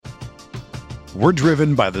We're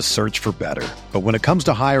driven by the search for better. But when it comes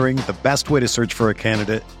to hiring, the best way to search for a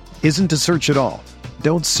candidate isn't to search at all.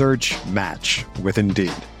 Don't search, match with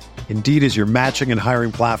Indeed. Indeed is your matching and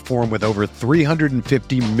hiring platform with over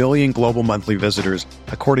 350 million global monthly visitors,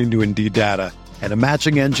 according to Indeed data, and a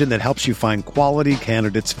matching engine that helps you find quality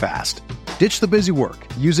candidates fast. Ditch the busy work.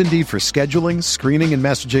 Use Indeed for scheduling, screening, and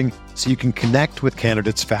messaging so you can connect with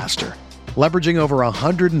candidates faster. Leveraging over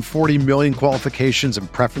 140 million qualifications and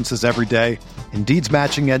preferences every day, Indeed's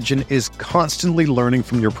matching engine is constantly learning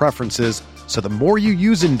from your preferences, so the more you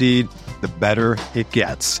use Indeed, the better it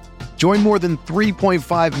gets. Join more than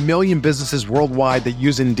 3.5 million businesses worldwide that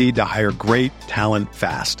use Indeed to hire great talent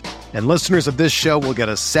fast. And listeners of this show will get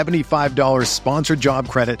a $75 sponsored job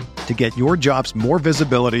credit to get your jobs more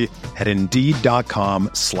visibility at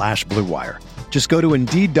Indeed.com/Blue Wire. Just go to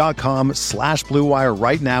Indeed.com/Blue Wire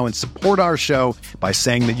right now and support our show by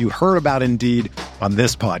saying that you heard about Indeed on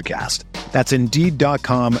this podcast. That's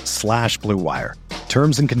Indeed.com/Blue Wire.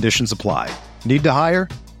 Terms and conditions apply. Need to hire?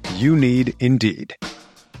 You need Indeed.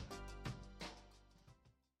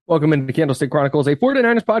 Welcome into Candlestick Chronicles, a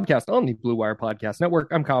 49ers podcast on the Blue Wire Podcast Network.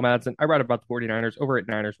 I'm Kyle Madsen. I write about the 49ers over at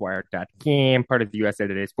NinersWire.com, part of the USA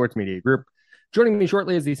Today Sports Media Group. Joining me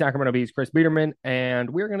shortly is the Sacramento Bee's Chris Biederman, and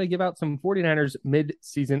we're going to give out some 49ers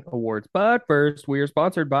mid-season awards. But first, we are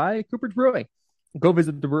sponsored by Cooper's Brewing. Go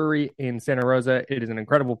visit the brewery in Santa Rosa. It is an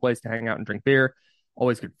incredible place to hang out and drink beer.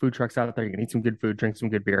 Always good food trucks out there. You can eat some good food, drink some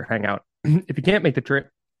good beer, hang out. If you can't make the trip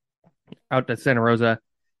out to Santa Rosa,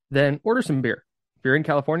 then order some beer. If you're in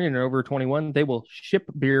California and over 21, they will ship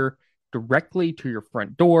beer directly to your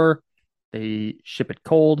front door. They ship it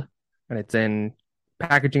cold, and it's in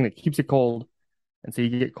packaging that keeps it cold. And so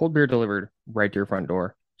you get cold beer delivered right to your front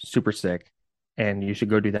door. Super sick. And you should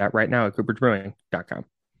go do that right now at coopersbrewing.com.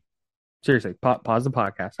 Seriously, pause the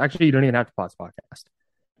podcast. Actually, you don't even have to pause the podcast.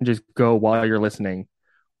 Just go while you're listening,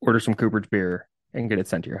 order some Cooper's beer, and get it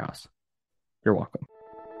sent to your house. You're welcome.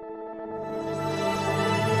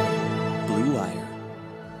 Blue Wire.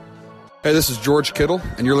 Hey, this is George Kittle,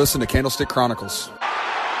 and you're listening to Candlestick Chronicles.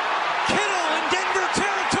 Kittle in Denver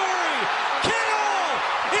territory. Kittle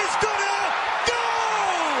is gonna go!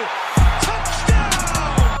 Touchdown!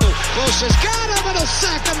 Bosa's got him, and he'll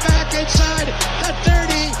sack him back inside the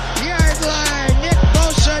 30-yard line. Nick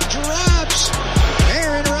Bosa drops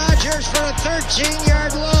Aaron Rodgers for a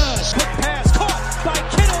 13-yard loss. Quick pass caught by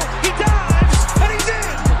Kittle. He dives, and he's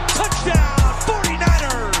in. Touchdown,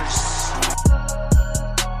 49ers!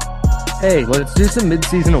 Hey, let's do some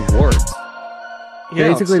mid-season awards. Yeah,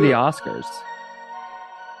 Basically, the Oscars.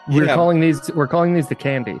 We're calling these the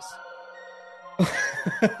Candies.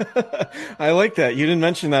 I like that. You didn't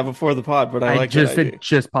mention that before the pod, but I like that idea. It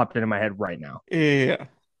just popped into my head right now. Yeah.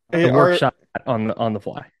 A workshop on the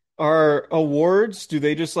fly. Are awards, do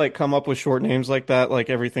they just like come up with short names like that?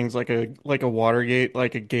 Like everything's like a Watergate,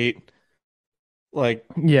 like a gate, like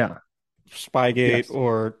Spygate, yes,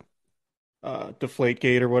 or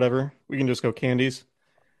Deflategate or whatever. We can just go Candies.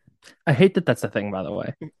 I hate that that's a thing, by the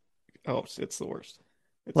way. Oh, it's the worst.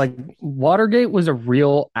 Watergate was a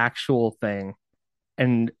real, actual thing,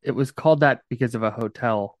 and it was called that because of a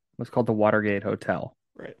hotel. It was called the Watergate Hotel.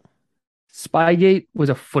 Right. Spygate was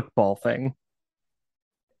a football thing.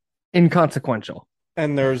 Inconsequential.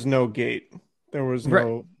 And there's no gate. There was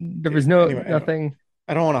no... Nothing.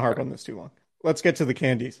 I don't want to harp on this too long. Let's get to the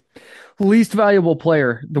Candies. Least valuable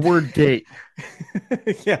player, the word gate.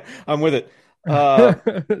 Yeah, I'm with it.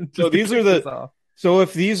 So these are so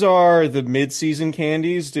if these are the mid-season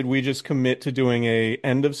Candies, did we just commit to doing a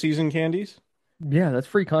end-of-season Candies? Yeah, that's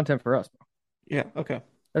free content for us. Yeah, okay.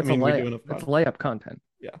 That's layup content.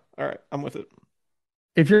 Yeah, all right, I'm with it.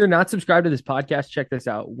 If you're not subscribed to this podcast, check this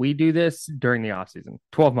out. We do this during the offseason,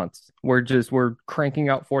 12 months. We're cranking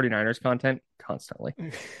out 49ers content constantly.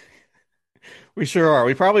 We sure are.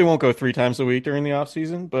 We probably won't go 3 times a week during the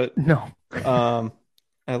offseason, but no.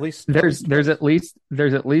 At least there's at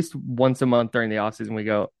least once a month during the offseason we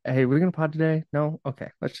go, hey, we're gonna pod today? No? Okay,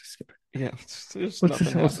 let's just skip it. Yeah,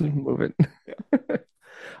 let's move it.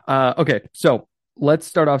 Yeah. Okay, so let's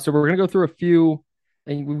start off. So we're gonna go through a few,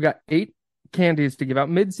 and we've got 8 candies to give out,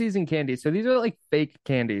 mid-season candies. So these are like fake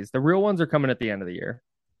candies. The real ones are coming at the end of the year,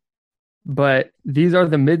 but these are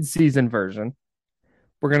the mid-season version.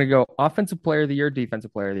 We're gonna go offensive player of the year,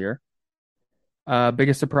 defensive player of the year,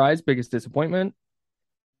 biggest surprise, biggest disappointment,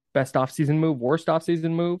 best offseason move, worst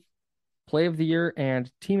offseason move, play of the year,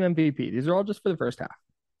 and team MVP. These are all just for the first half.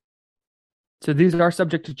 So these are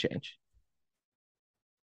subject to change.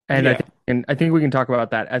 And I think we can talk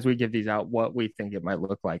about that as we give these out, what we think it might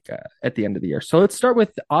look like at the end of the year. So let's start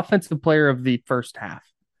with offensive player of the first half,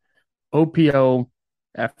 OPO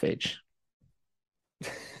FH.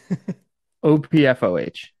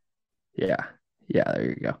 OPFOH. Yeah. Yeah, there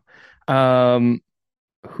you go.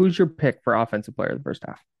 Who's your pick for offensive player of the first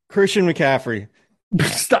half? Christian McCaffrey.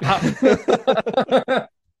 Stop.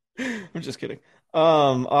 I'm just kidding.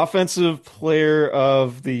 Offensive player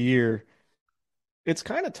of the year. It's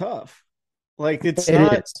kind of tough. Like it's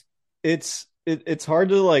hard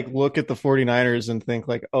to like look at the 49ers and think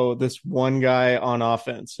like, oh, this one guy on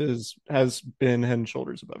offense has been head and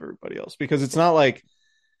shoulders above everybody else, because it's not like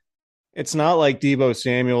Deebo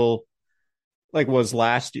Samuel like was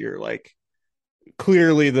last year. Like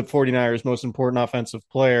clearly the 49ers most important offensive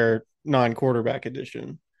player, non-quarterback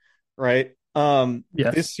edition, right? Yes.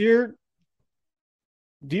 This year,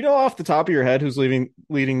 do you know off the top of your head who's leading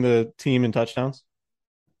the team in touchdowns?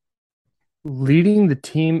 Leading the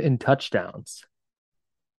team in touchdowns.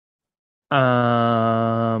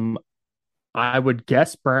 I would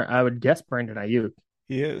guess Brandon Ayuk.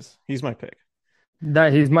 He is. He's my pick.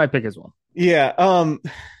 He's my pick as well. Yeah.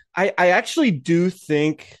 I actually do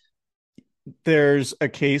think there's a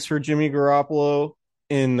case for Jimmy Garoppolo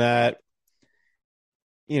in that,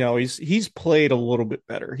 you know, he's played a little bit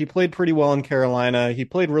better. He played pretty well in Carolina. He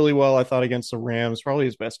played really well, I thought, against the Rams, probably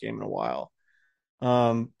his best game in a while.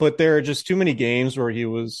 But there are just too many games where he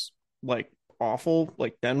was like awful,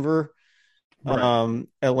 like Denver, Right.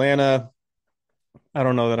 Atlanta. I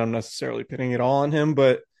don't know that I'm necessarily pinning it all on him,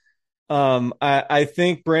 but I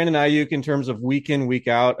think Brandon Ayuk, in terms of week in, week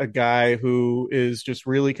out, a guy who is just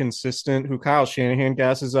really consistent, who Kyle Shanahan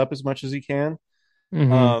gasses up as much as he can,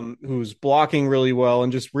 who's blocking really well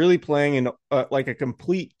and just really playing in like a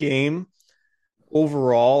complete game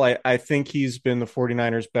overall. I think he's been the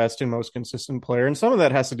 49ers best and most consistent player. And some of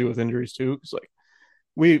that has to do with injuries too. Cause like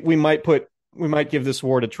we might give this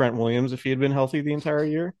award to Trent Williams if he had been healthy the entire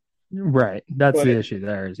year. Right. That's But the issue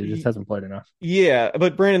there, is he just hasn't played enough. yeah,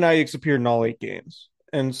 but Brandon Ayuk's appeared in all 8 games.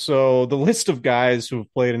 And so the list of guys who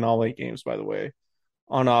have played in all 8 games, by the way,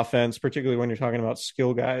 on offense, particularly when you're talking about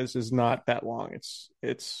skill guys, is not that long.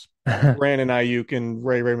 It's Brandon Ayuk and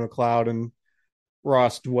Ray McLeod and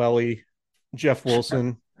Ross Dwelly, Jeff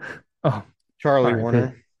Wilson, Oh, Charlie right.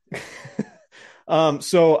 Warner.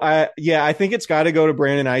 So I think it's got to go to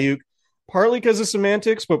Brandon Ayuk, partly because of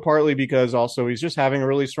semantics, but partly because also he's just having a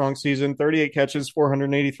really strong season. 38 catches,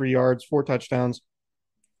 483 yards, 4 touchdowns.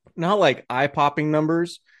 Not like eye-popping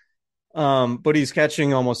numbers, but he's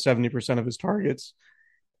catching almost 70% of his targets.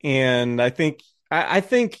 And I think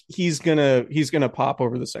he's gonna pop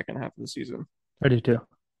over the second half of the season. I do too.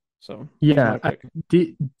 So Yeah.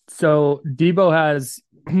 So Debo has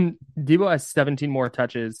Debo has 17 more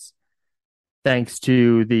touches thanks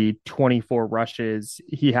to the 24 rushes.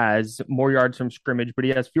 He has more yards from scrimmage, but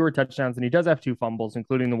he has fewer touchdowns, and he does have 2 fumbles,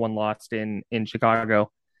 including the one lost in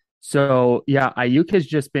Chicago. So yeah, Ayuk has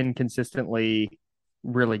just been consistently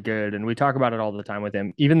really good, and we talk about it all the time with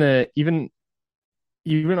him. Even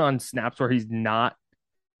on snaps where he's not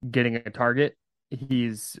getting a target,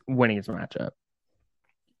 he's winning his matchup.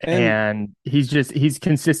 And he's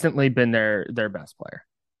consistently been their best player.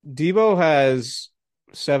 Debo has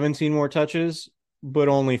 17 more touches, but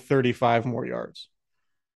only 35 more yards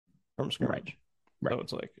from scrimmage. Right. So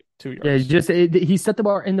it's like 2 yards. Yeah, he set the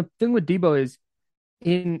bar. And the thing with Debo is,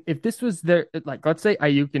 if this was their, like, let's say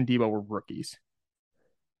Ayuk and Debo were rookies,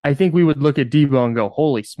 I think we would look at Debo and go,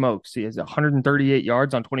 holy smokes, he has 138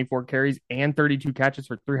 yards on 24 carries and 32 catches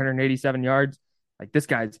for 387 yards. Like, this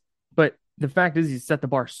guy's, but the fact is, he set the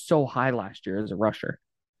bar so high last year as a rusher,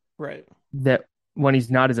 right, that when he's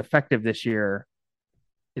not as effective this year,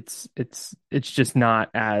 it's just not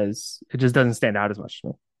as, it just doesn't stand out as much to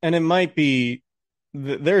me. And it might be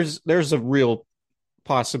there's a real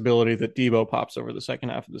possibility that Debo pops over the second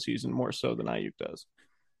half of the season more so than Ayuk does.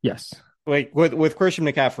 Yes. Like with Christian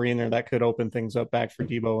McCaffrey in there, that could open things up back for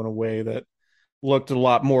Debo in a way that looked a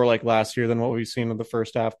lot more like last year than what we've seen in the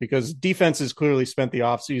first half, because defenses clearly spent the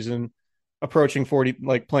offseason approaching 40,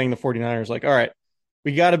 like playing the 49ers, like, all right,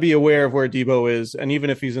 we got to be aware of where Debo is. And even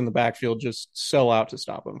if he's in the backfield, just sell out to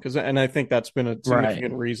stop him. And I think that's been a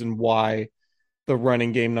significant reason why the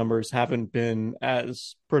running game numbers haven't been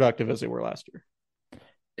as productive as they were last year.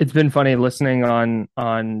 It's been funny listening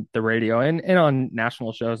on the radio and on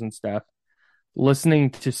national shows and stuff, listening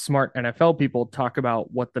to smart NFL people talk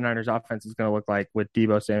about what the Niners offense is going to look like with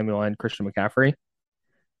Deebo Samuel and Christian McCaffrey,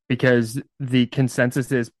 because the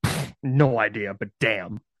consensus is no idea, but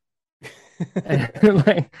damn.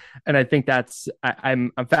 and I think that's,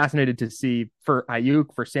 I'm fascinated to see for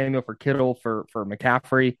Ayuk, for Samuel, for Kittle, for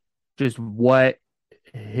McCaffrey, just what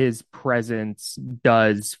his presence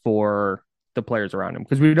does for the players around him,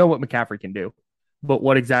 because we know what McCaffrey can do. But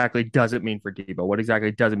what exactly does it mean for Debo? What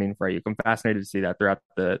exactly does it mean for Ayuk? I'm fascinated to see that throughout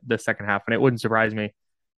the second half. And it wouldn't surprise me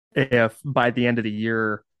if by the end of the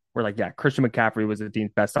year, we're like, yeah, Christian McCaffrey was the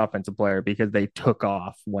team's best offensive player because they took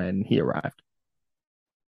off when he arrived.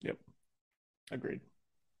 Yep. Agreed.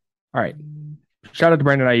 All right. Shout out to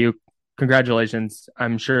Brandon Ayuk. Congratulations.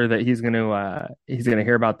 I'm sure that he's gonna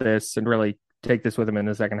hear about this and really take this with him in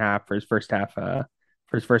the second half for his first half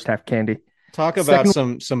candy. Talk about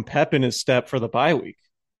some pep in his step for the bye week.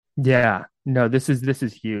 Yeah. No, this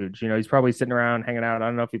is huge. He's probably sitting around hanging out. I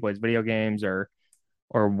don't know if he plays video games or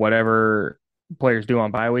whatever players do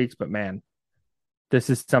on bye weeks, but man, this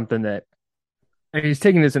is something that, and he's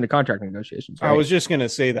taking this into contract negotiations. Right? I was just gonna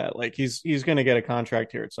say that, like, he's gonna get a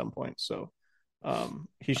contract here at some point, so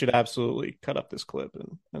he should absolutely cut up this clip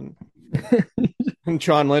and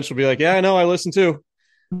John Lynch will be like, yeah, I know, I listened too.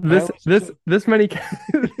 This many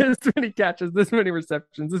this many catches, this many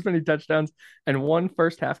receptions, this many touchdowns, and one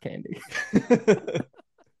first half candy.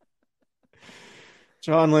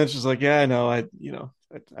 John Lynch is like, yeah, I know, I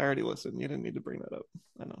already listened. You didn't need to bring that up.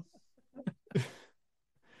 I know.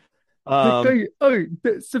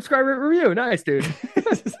 Subscribe and review. Nice, dude.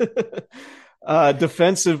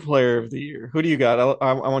 Defensive player of the year. Who do you got?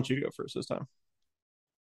 I want you to go first this time.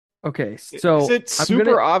 Okay, so is it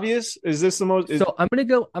super obvious? Is this the most? So I'm gonna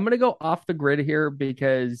go off the grid here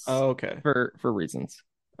because okay, for reasons.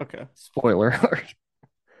 Okay, spoiler alert.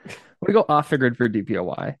 I'm gonna go off the grid for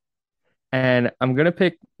DPOY, and I'm gonna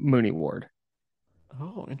pick Mooney Ward.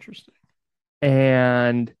 Oh, interesting.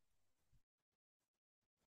 And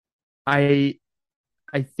I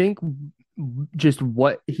think just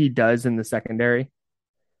what he does in the secondary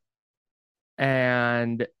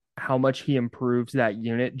and how much he improves that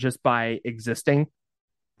unit just by existing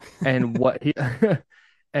and what he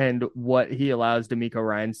allows D'Amico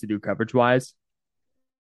Ryans to do coverage wise.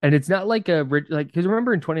 And it's not like because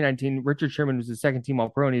remember in 2019, Richard Sherman was the second team all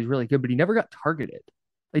pro and he's really good, but he never got targeted.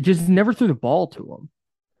 They just never threw the ball to him.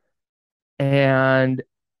 And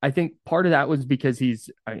I think part of that was because he's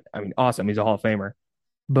awesome. He's a Hall of Famer.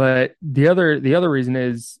 But the other reason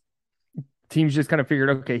is teams just kind of figured,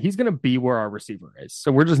 okay, he's going to be where our receiver is.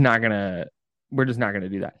 So we're just not going to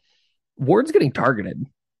do that. Ward's getting targeted.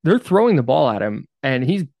 They're throwing the ball at him and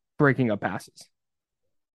he's breaking up passes.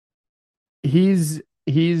 He's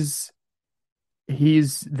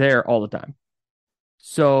there all the time.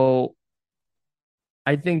 So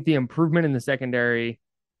I think the improvement in the secondary,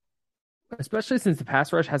 especially since the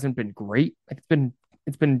pass rush hasn't been great, like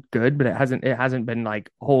it's been good, but it hasn't been like,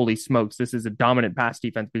 holy smokes, this is a dominant pass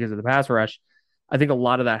defense because of the pass rush. I think a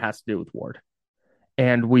lot of that has to do with Ward.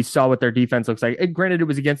 And we saw what their defense looks like. And granted, it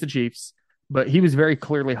was against the Chiefs, but he was very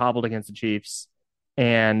clearly hobbled against the Chiefs.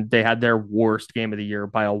 And they had their worst game of the year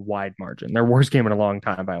by a wide margin. Their worst game in a long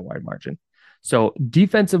time by a wide margin. So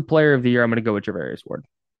defensive player of the year, I'm going to go with Javarius Ward.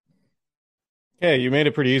 Yeah, you made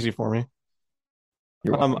it pretty easy for me.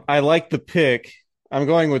 I like the pick. I'm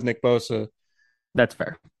going with Nick Bosa. That's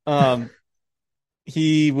fair.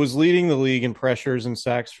 He was leading the league in pressures and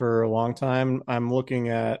sacks for a long time. I'm looking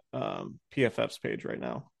at PFF's page right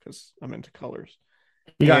now because I'm into colors.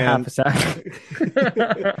 He got half a sack. He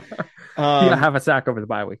got half a sack over the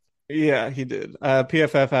bye week. Yeah, he did.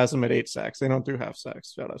 PFF has him at 8 sacks. They don't do half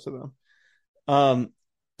sacks. Shout out to them.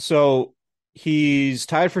 So he's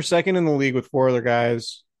tied for second in the league with 4 other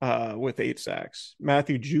guys with 8 sacks.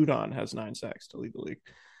 Matthew Judon has 9 sacks to lead the league.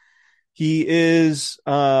 He is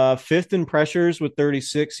 5th in pressures with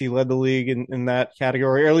 36. He led the league in that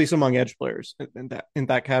category, or at least among edge players in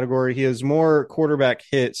that category. He has more quarterback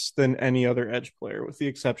hits than any other edge player, with the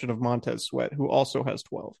exception of Montez Sweat, who also has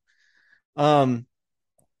 12. The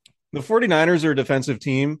 49ers are a defensive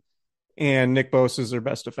team, and Nick Bosa is their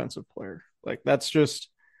best defensive player. Like, that's just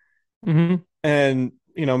and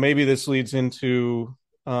maybe this leads into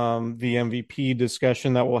the MVP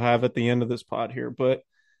discussion that we'll have at the end of this pod here, but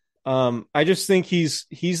I just think he's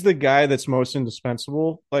the guy that's most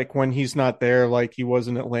indispensable. Like, when he's not there, like he was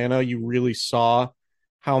in Atlanta, you really saw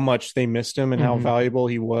how much they missed him and how valuable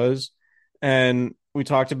he was. And we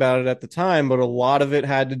talked about it at the time, but a lot of it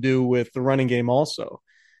had to do with the running game also,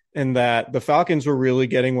 and that the Falcons were really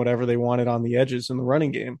getting whatever they wanted on the edges in the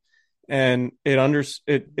running game. And it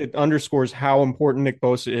underscores how important Nick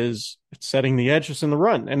Bosa is at setting the edges in the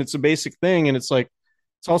run. And it's a basic thing. And it's like,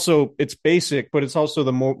 it's basic, but it's also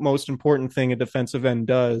the most important thing a defensive end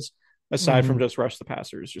does, aside from just rush the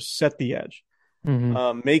passer, is just set the edge.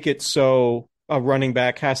 Make it so a running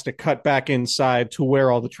back has to cut back inside to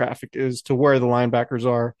where all the traffic is, to where the linebackers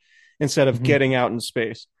are, instead of getting out in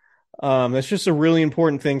space. That's just a really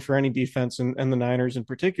important thing for any defense, and the Niners in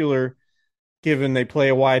particular. given they play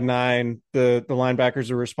a wide nine. The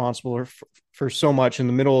linebackers are responsible for so much in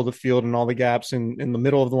the middle of the field and all the gaps in the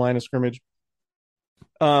middle of the line of scrimmage.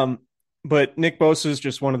 But Nick Bosa is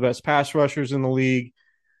just one of the best pass rushers in the league.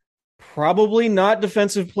 Probably not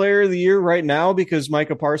defensive player of the year right now because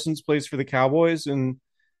Micah Parsons plays for the Cowboys and,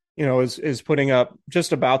 is putting up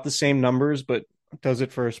just about the same numbers, but does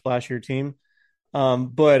it for a splashier team.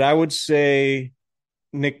 But I would say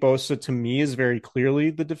Nick Bosa to me is very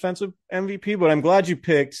clearly the defensive MVP, but I'm glad you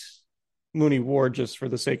picked Mooney Ward just for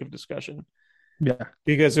the sake of discussion. Yeah.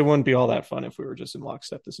 Because it wouldn't be all that fun if we were just in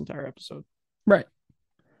lockstep this entire episode. Right.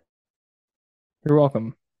 You're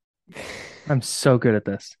welcome. I'm so good at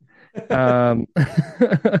this.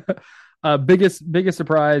 Biggest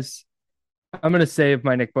surprise. I'm going to save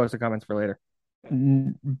my Nick Bosa comments for later.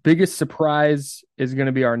 Biggest surprise is going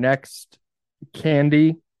to be our next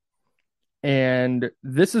Candy. And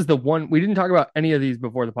this is the one we didn't talk about any of these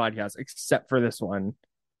before the podcast, except for this one.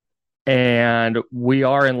 And we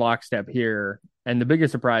are in lockstep here. And the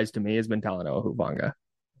biggest surprise to me has been Talanoa Hufanga.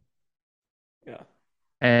 Yeah.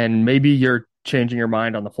 And maybe you're changing your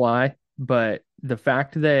mind on the fly, but the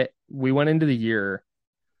fact that we went into the year,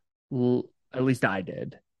 at least I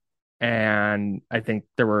did, and I think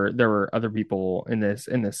there were other people in this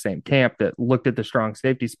same camp that looked at the strong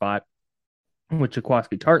safety spot with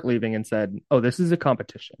Jaquiski Tart leaving and said, "Oh, this is a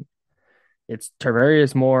competition. It's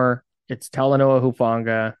Tarvarius Moore, it's Talanoa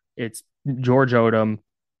Hufanga, it's George Odom,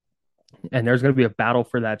 and there's going to be a battle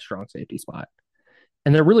for that strong safety spot."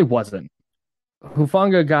 And there really wasn't.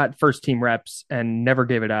 Hufanga got first team reps and never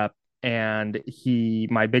gave it up. And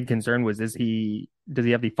my big concern was, does he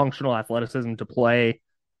have the functional athleticism to play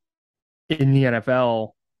in the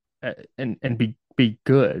NFL and be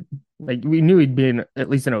good? Like, we knew he'd be at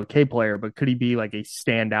least an okay player, but could he be like a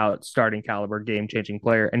standout starting caliber game changing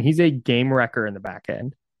player? And he's a game wrecker in the back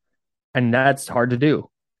end, and that's hard to do.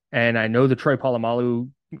 And I know the Troy Polamalu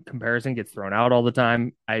comparison gets thrown out all the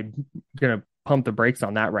time. I'm gonna pump the brakes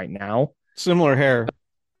on that right now. Similar hair.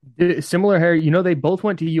 They both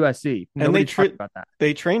went to USC. Nobody and talked about that.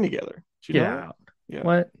 They train together. Yeah. Yeah.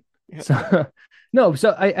 What? Yeah. So, no.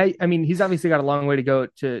 So I mean, he's obviously got a long way to go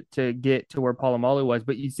to get to where Polamalu was,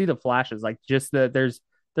 but you see the flashes, like just there's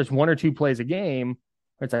one or two plays a game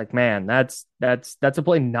where it's like, man, that's a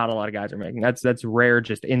play not a lot of guys are making. That's rare,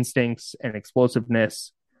 just instincts and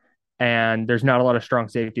explosiveness. And there's not a lot of strong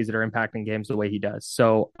safeties that are impacting games the way he does.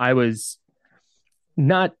 So I was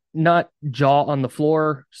not jaw on the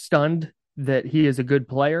floor stunned that he is a good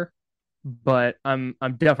player, but I'm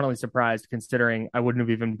definitely surprised considering I wouldn't have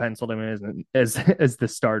even penciled him as the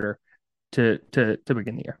starter to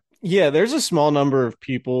begin the year. Yeah, there's a small number of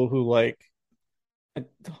people who, like,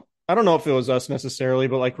 I don't know if it was us necessarily,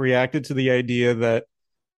 but like reacted to the idea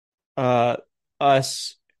that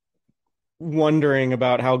us wondering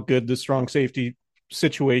about how good the strong safety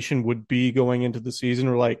situation would be going into the season,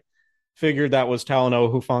 or like figured that was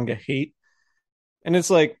Talanoa Hufanga hate. And it's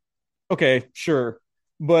like, okay, sure.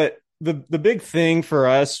 But the big thing for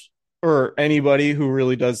us, or anybody who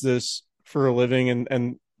really does this for a living,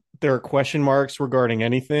 and there are question marks regarding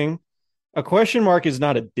anything, a question mark is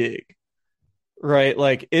not a dig, right?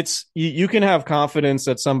 Like, it's, you can have confidence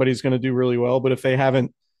that somebody's going to do really well, but if they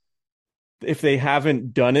haven't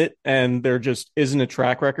done it and there just isn't a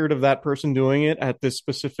track record of that person doing it at this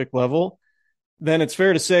specific level, then it's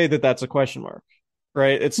fair to say that that's a question mark,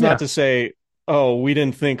 right? It's not to say, oh, we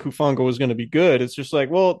didn't think Hufanga was going to be good. It's just like,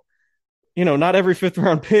 well, not every fifth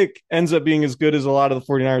round pick ends up being as good as a lot of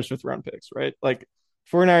the 49ers fifth round picks, right? Like,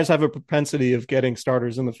 49ers have a propensity of getting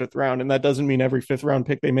starters in the fifth round, and that doesn't mean every fifth round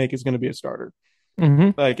pick they make is going to be a starter.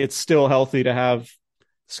 Mm-hmm. Like, it's still healthy to have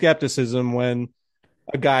skepticism when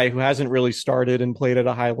a guy who hasn't really started and played at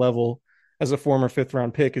a high level as a former fifth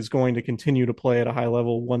round pick is going to continue to play at a high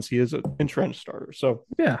level once he is an entrenched starter. So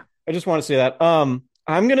yeah, I just want to say that. I'm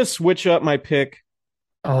going to switch up my pick.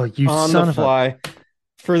 Oh, you on son the of fly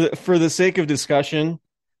for the sake of discussion.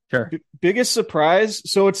 Sure. Biggest surprise.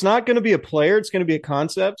 So it's not going to be a player. It's going to be a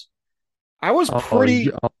concept. I was pretty.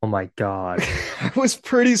 Oh my God. I was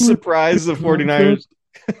pretty surprised the 49ers.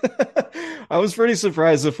 I was pretty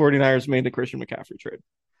surprised the 49ers made the Christian McCaffrey trade.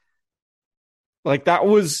 Like, that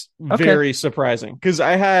was very surprising, because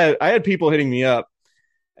I had people hitting me up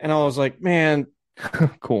and I was like, man,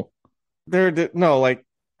 cool. I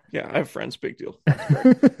have friends, big deal.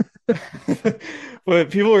 But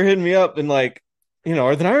people were hitting me up and like,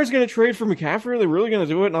 are the Niners going to trade for McCaffrey? Are they really going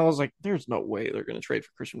to do it? And I was like, there's no way they're going to trade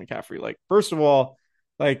for Christian McCaffrey. Like, first of all,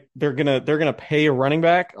 like, they're gonna pay a running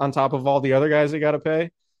back on top of all the other guys they got to pay.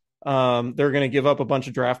 They're going to give up a bunch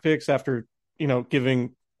of draft picks after,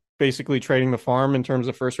 giving basically trading the farm in terms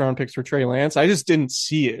of first round picks for Trey Lance. I just didn't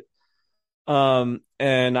see it.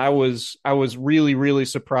 And I was really, really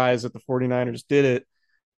surprised that the 49ers did it.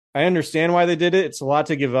 I understand why they did it. It's a lot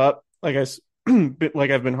to give up. Like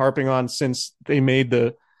I've been harping on since they made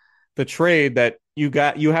the trade, that you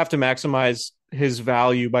have to maximize his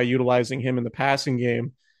value by utilizing him in the passing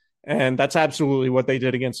game. And that's absolutely what they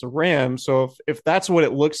did against the Rams. So if that's what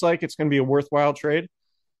it looks like, it's going to be a worthwhile trade.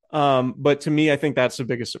 But to me, I think that's the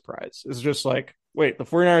biggest surprise. It's just like, wait, the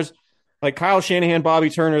 49ers, like Kyle Shanahan, Bobby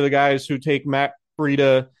Turner, the guys who take Matt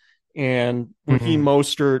Breida and Raheem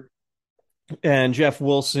Mostert and Jeff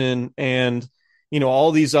Wilson and,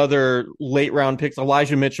 all these other late round picks,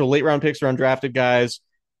 Elijah Mitchell, late round picks or undrafted guys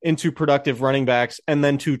into productive running backs, and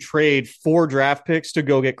then to trade 4 draft picks to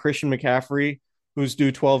go get Christian McCaffrey, who's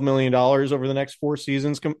due $12 million over the next 4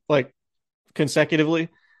 seasons, consecutively.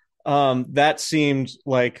 That seemed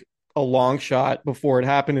like a long shot before it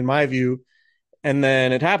happened, in my view. And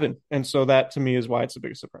then it happened. And so that to me is why it's the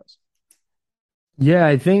biggest surprise. Yeah,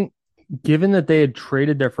 I think given that they had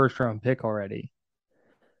traded their first round pick already,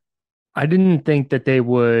 I didn't think that they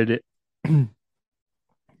would. I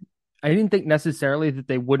didn't think necessarily that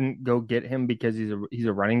they wouldn't go get him because he's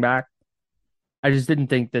a running back. I just didn't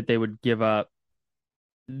think that they would give up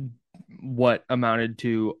what amounted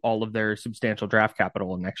to all of their substantial draft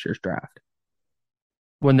capital in next year's draft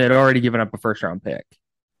when they'd already given up a first round pick.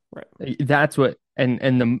 Right. That's what, and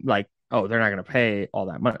the like, oh, they're not going to pay all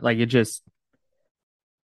that money. Like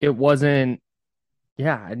it wasn't,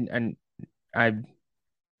 yeah. And I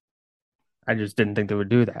just didn't think they would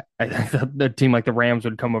do that. I think the team like the Rams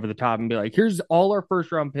would come over the top and be like, here's all our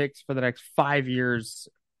first round picks for the next 5 years,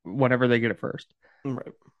 whenever they get it first.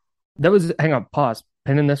 Right. Hang on, pause,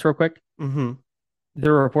 pin in this real quick. Mm-hmm.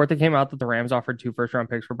 The report that came out that the Rams offered 2 first round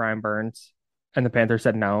picks for Brian Burns and the Panthers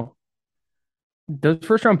said no. Those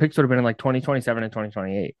first round picks would have been in like 2027 and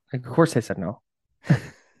 2028. Like, of course they said no.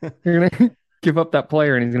 You're going to give up that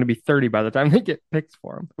player and he's going to be 30 by the time they get picks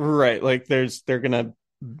for him. Right. Like they're going to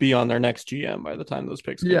be on their next GM by the time those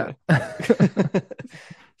picks go away.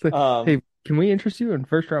 Hey, can we interest you in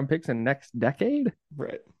first round picks in next decade?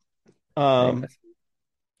 Right.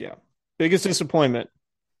 Yeah. Biggest disappointment.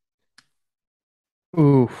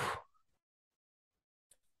 Oof.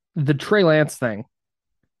 The Trey Lance thing.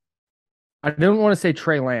 I don't want to say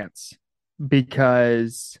Trey Lance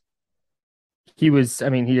because he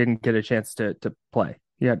didn't get a chance to play.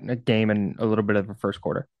 He had a game and a little bit of the first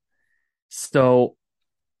quarter. So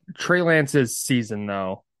Trey Lance's season,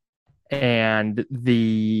 though, and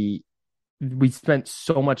we spent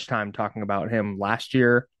so much time talking about him last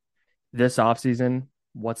year, this offseason.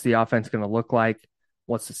 What's the offense going to look like?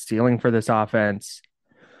 What's the ceiling for this offense?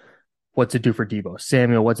 What's it do for Deebo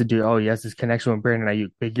Samuel? What's it do? Oh, he has this connection with Brandon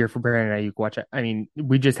Ayuk. Big year for Brandon Ayuk. Watch it. I mean,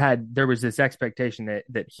 there was this expectation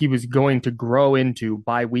that he was going to grow into,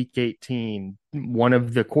 by week 18, one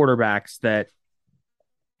of the quarterbacks that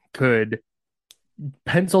could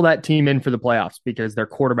pencil that team in for the playoffs because their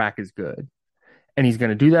quarterback is good. And he's going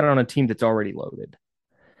to do that on a team that's already loaded.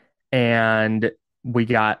 And we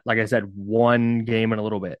got, like I said, 1 game in a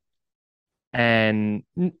little bit. And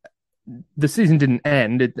the season didn't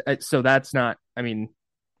end. So that's not,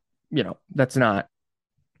 that's not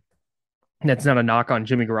a knock on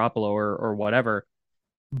Jimmy Garoppolo or whatever.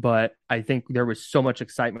 But I think there was so much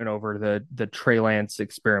excitement over the Trey Lance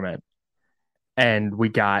experiment. And we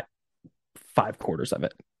got 5 quarters of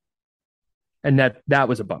it. And that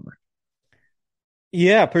was a bummer.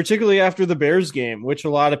 Yeah, particularly after the Bears game, which a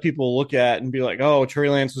lot of people look at and be like, oh, Trey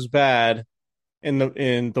Lance was bad in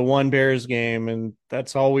the one Bears game, and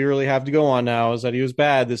that's all we really have to go on now is that he was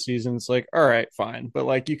bad this season. It's like, all right, fine. But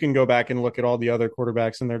like you can go back and look at all the other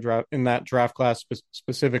quarterbacks in that draft class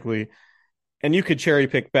specifically, and you could cherry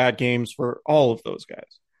pick bad games for all of those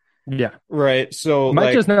guys. Yeah. Right. So it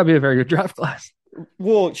might just not be a very good draft class.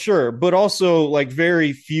 Well, sure, but also like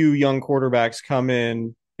very few young quarterbacks come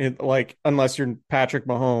in, like unless you're Patrick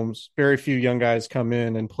Mahomes, very few young guys come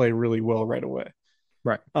in and play really well right away.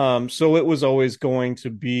 Right. So it was always going to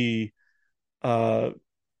be, an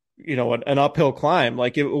uphill climb.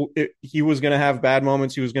 Like he was going to have bad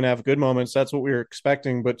moments. He was going to have good moments. That's what we were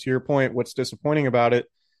expecting. But to your point, what's disappointing about it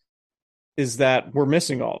is that we're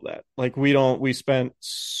missing all of that. Like we spent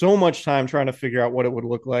so much time trying to figure out what it would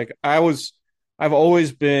look like. I've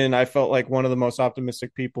always been, I felt like one of the most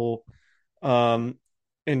optimistic people,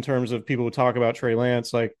 in terms of people who talk about Trey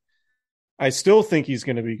Lance. Like, I still think he's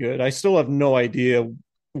going to be good. I still have no idea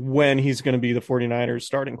when he's going to be the 49ers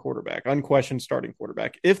starting quarterback, unquestioned starting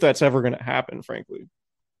quarterback, if that's ever going to happen, frankly.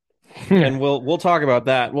 And we'll talk about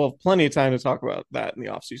that. We'll have plenty of time to talk about that in the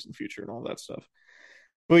offseason future and all that stuff.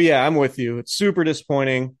 But yeah, I'm with you. It's super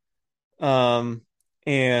disappointing. And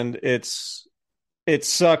it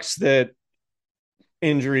sucks that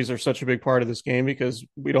injuries are such a big part of this game because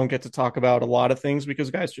we don't get to talk about a lot of things because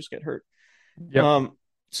guys just get hurt. Yep.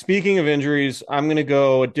 Speaking of injuries, I'm going to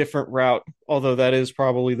go a different route, although that is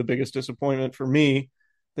probably the biggest disappointment for me,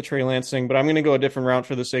 the Trey Lance thing, but I'm going to go a different route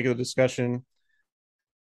for the sake of the discussion.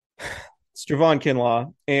 It's Javon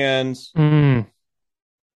Kinlaw. And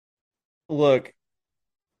look,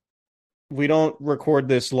 we don't record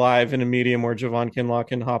this live in a medium where Javon Kinlaw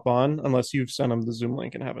can hop on unless you've sent him the Zoom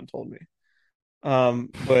link and haven't told me.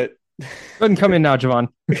 But go ahead and come in now, Javon.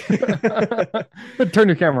 Turn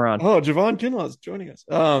your camera on. Oh, Javon Kinlaw is joining us.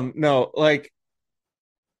 No, like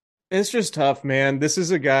it's just tough, man. This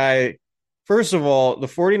is a guy. First of all, the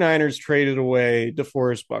 49ers traded away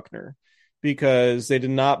DeForest Buckner because they did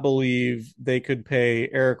not believe they could pay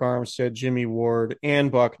Eric Armstead, Jimmy Ward,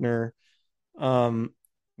 and Buckner,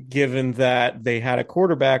 given that they had a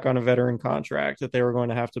quarterback on a veteran contract that they were going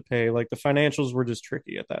to have to pay. Like the financials were just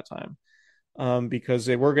tricky at that time, because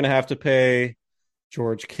they were going to have to pay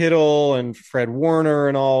George Kittle and Fred Warner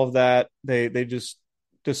and all of that. They just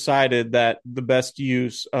decided that the best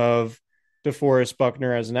use of DeForest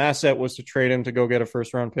Buckner as an asset was to trade him to go get a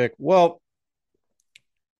first round pick. Well,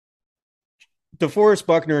 DeForest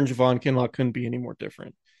Buckner and Javon Kinlaw couldn't be any more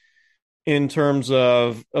different in terms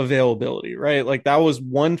of availability, right? Like that was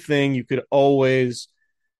one thing you could always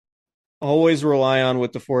rely on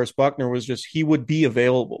with DeForest Buckner was just he would be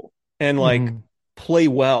available and like play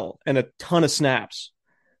well and a ton of snaps.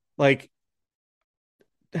 Like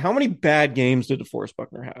how many bad games did DeForest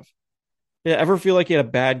Buckner have? Yeah, ever feel like he had a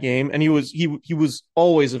bad game? And he was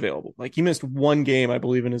always available. Like he missed one game, I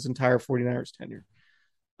believe, in his entire 49ers tenure.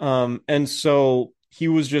 And so he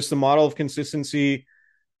was just the model of consistency.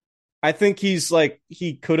 I think he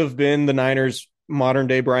could have been the Niners modern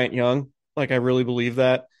day Bryant Young. Like I really believe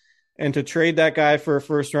that. And to trade that guy for a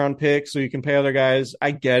first round pick so you can pay other guys, I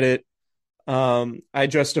get it. The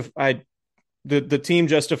team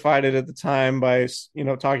justified it at the time by,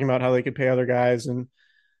 talking about how they could pay other guys.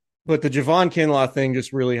 But the Javon Kinlaw thing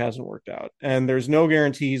just really hasn't worked out. And there's no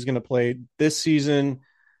guarantee he's going to play this season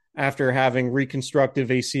after having reconstructive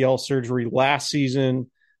ACL surgery last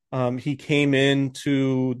season. He came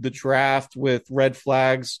into the draft with red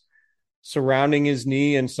flags surrounding his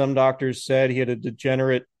knee, and some doctors said he had a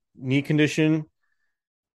degenerate knee condition,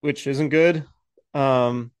 which isn't good.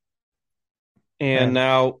 And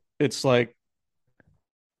now it's like,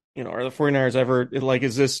 are the 49ers ever like,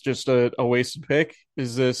 is this just a wasted pick?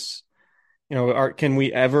 Is this, can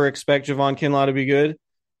we ever expect Javon Kinlaw to be good?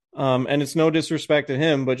 And it's no disrespect to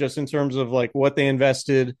him, but just in terms of like what they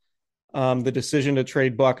invested, the decision to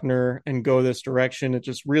trade Buckner and go this direction, it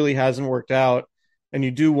just really hasn't worked out. And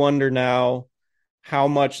you do wonder now how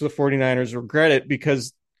much the 49ers regret it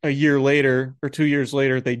because a year later or 2 years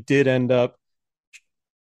later, they did end up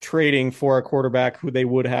trading for a quarterback who they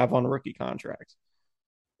would have on a rookie contract.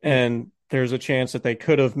 And there's a chance that they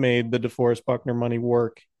could have made the DeForest Buckner money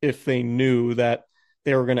work if they knew that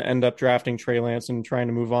they were going to end up drafting Trey Lance and trying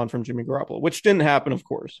to move on from Jimmy Garoppolo, which didn't happen, of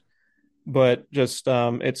course. But just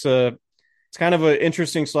it's kind of an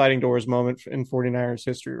interesting sliding doors moment in 49ers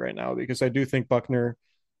history right now, because I do think Buckner,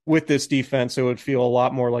 with this defense, it would feel a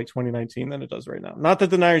lot more like 2019 than it does right now. Not that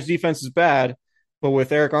the Niners defense is bad, but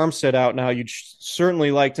with Eric Armstead out now, you'd certainly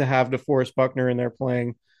like to have DeForest Buckner in there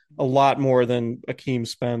playing a lot more than Akeem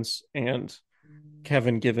Spence and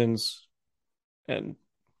Kevin Givens and,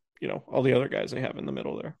 all the other guys they have in the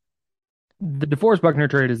middle there. The DeForest Buckner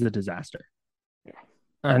trade is a disaster. Yeah.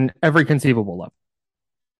 On every conceivable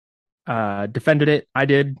level. Defended it. I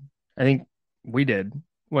did. I think we did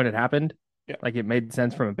when it happened. Yeah. Like it made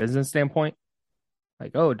sense from a business standpoint.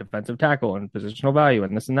 Like, defensive tackle and positional value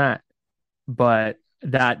and this and that. But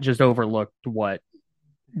that just overlooked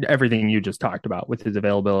everything you just talked about with his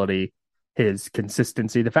availability, his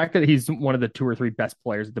consistency, the fact that he's one of the 2 or 3 best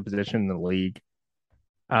players at the position in the league.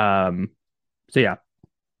 So yeah,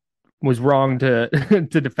 was wrong to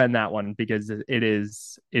to defend that one because it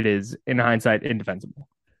is in hindsight indefensible.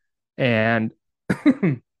 And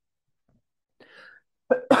excuse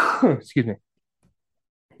me.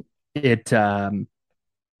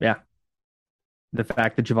 The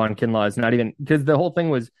fact that Javon Kinlaw is not even, because the whole thing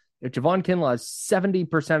was, if Javon Kinlaw is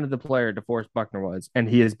 70% of the player DeForest Buckner was, and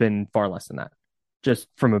he has been far less than that, just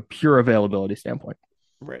from a pure availability standpoint.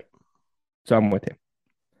 Right. So I'm with you.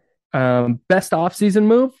 Best offseason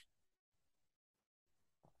move?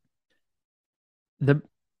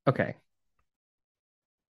 Okay.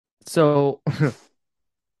 So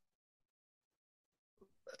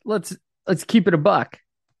let's keep it a buck.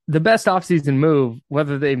 the best offseason move,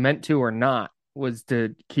 whether they meant to or not, was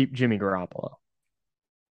to keep Jimmy Garoppolo.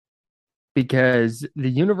 Because the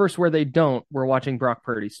universe where they don't, we're watching Brock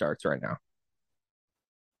Purdy starts right now.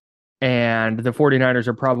 And the 49ers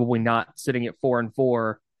are probably not sitting at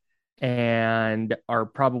 4-4 and are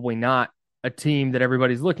probably not a team that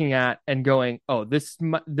everybody's looking at and going, oh, this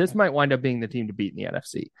might wind up being the team to beat in the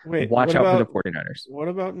NFC. Watch out for the 49ers. What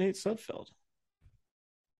about Nate Sudfeld?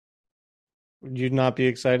 Would you not be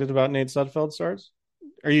excited about Nate Sudfeld starts?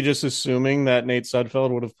 Are you just assuming that Nate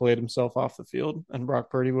Sudfeld would have played himself off the field and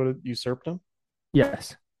Brock Purdy would have usurped him?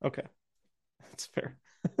 Yes. Okay. That's fair.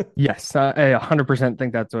 Yes. I 100%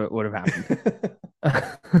 think that's what would have happened.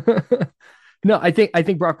 No, I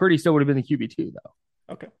think Brock Purdy still would have been the QB2,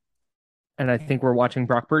 though. Okay. And I think we're watching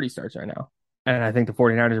Brock Purdy starts right now. And I think the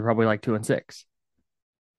 49ers are probably like 2-6.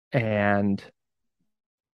 And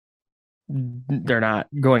they're not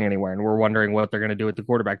going anywhere. And we're wondering what they're going to do at the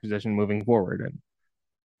quarterback position moving forward. And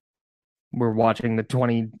we're watching the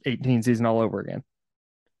 2018 season all over again.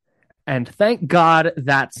 And thank God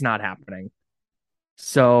that's not happening.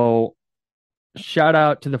 So shout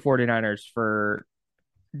out to the 49ers for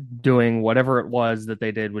doing whatever it was that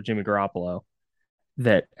they did with Jimmy Garoppolo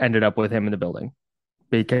that ended up with him in the building.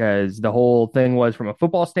 Because the whole thing was, from a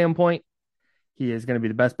football standpoint, he is going to be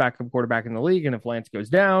the best backup quarterback in the league. And if Lance goes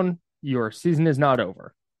down, your season is not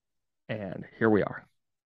over. And here we are.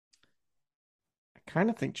 I kind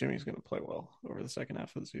of think Jimmy's going to play well over the second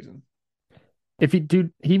half of the season.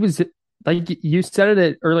 He was, like you said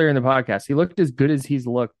it earlier in the podcast, he looked as good as he's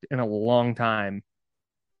looked in a long time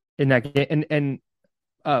in that game. And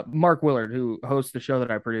Mark Willard, who hosts the show that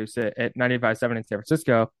I produce at 95.7 in San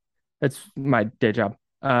Francisco, that's my day job.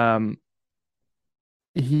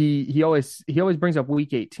 He always brings up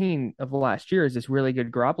week 18 of the last year as this really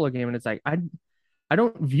good Garoppolo game, and it's like I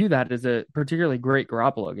don't view that as a particularly great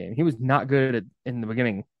Garoppolo game. He was not good in the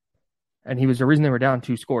beginning, and he was the reason they were down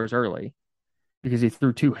 2 scores early because he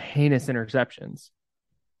threw 2 heinous interceptions.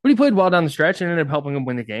 But he played well down the stretch and ended up helping him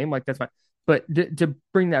win the game. Like, that's fine. But to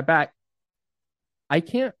bring that back, I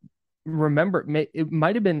can't remember. It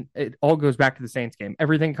might have been. It all goes back to the Saints game.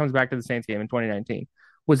 Everything comes back to the Saints game in 2019.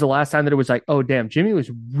 Was the last time that it was like, oh damn, Jimmy was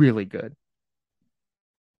really good,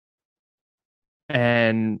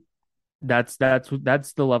 and that's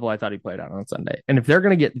the level I thought he played on Sunday. And if they're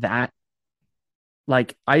gonna get that,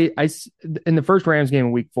 like I in the first Rams game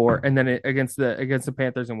in week 4, and then against the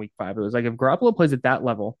Panthers in week 5, it was like, if Garoppolo plays at that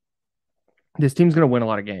level, this team's gonna win a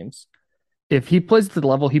lot of games. If he plays at the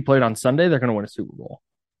level he played on Sunday, they're gonna win a Super Bowl.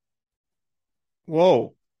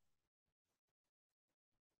 Whoa!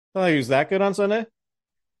 Oh, he was that good on Sunday?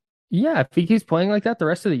 Yeah, if he keeps playing like that the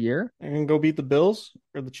rest of the year, I can go beat the Bills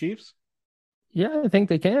or the Chiefs. Yeah, I think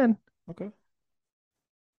they can. Okay.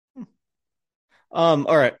 All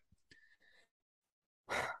right.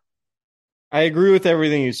 I agree with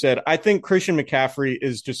everything you said. I think Christian McCaffrey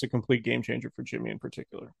is just a complete game changer for Jimmy in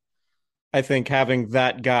particular. I think having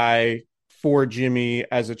that guy for Jimmy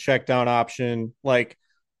as a check down option, like,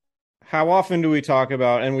 how often do we talk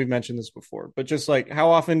about, and we've mentioned this before, but just like, how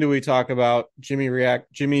often do we talk about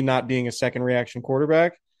Jimmy not being a second reaction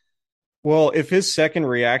quarterback? Well, if his second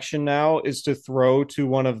reaction now is to throw to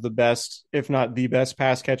one of the best, if not the best,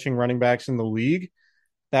 pass catching running backs in the league,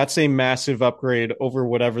 that's a massive upgrade over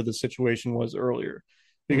whatever the situation was earlier.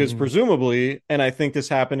 Because presumably, and I think this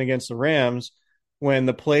happened against the Rams, when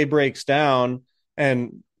the play breaks down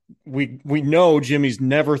and we know Jimmy's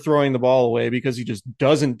never throwing the ball away because he just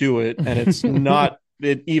doesn't do it, and it's not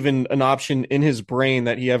even an option in his brain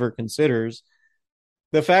that he ever considers.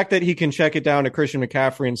 The fact that he can check it down to Christian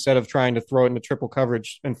McCaffrey instead of trying to throw it into triple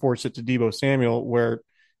coverage and force it to Deebo Samuel where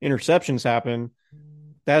interceptions happen,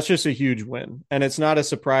 that's just a huge win. And it's not a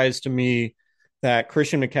surprise to me that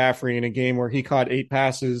Christian McCaffrey, in a game where he caught 8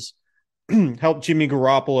 passes, helped Jimmy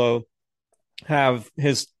Garoppolo have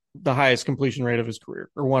the highest completion rate of his career,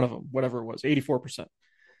 or one of them, whatever it was, 84%.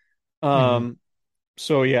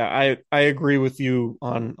 So yeah, I agree with you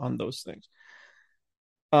on those things.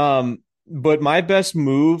 But my best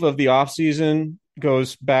move of the offseason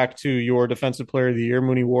goes back to your defensive player of the year,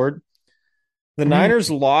 Mooney Ward. The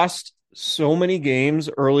Niners lost so many games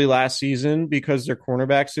early last season because their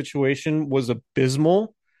cornerback situation was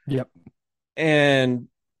abysmal. Yep. And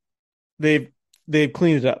they've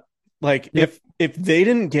cleaned it up. Like, if they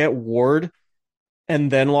didn't get Ward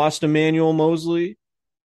and then lost Emmanuel Mosley,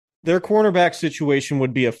 their cornerback situation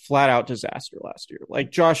would be a flat out disaster last year.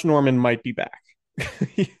 Like, Josh Norman might be back.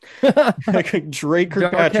 Like, Dre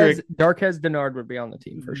Kirkpatrick, Darquez Denard would be on the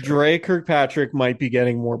team for sure. Dre Kirkpatrick might be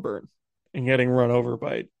getting more burn and getting run over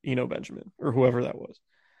by Eno Benjamin or whoever that was.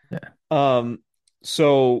 Yeah.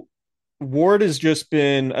 So Ward has just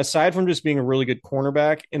been, aside from just being a really good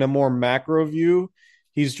cornerback, in a more macro view,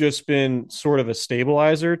 he's just been sort of a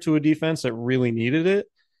stabilizer to a defense that really needed it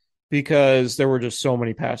because there were just so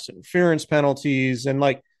many pass interference penalties. And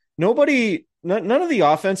like none of the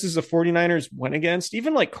offenses the 49ers went against,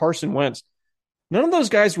 even like Carson Wentz, none of those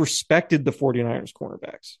guys respected the 49ers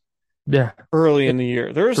cornerbacks Yeah. early in the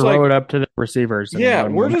year. There's Throw it up to the receivers. yeah,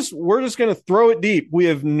 we're just gonna throw it deep. We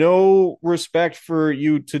have no respect for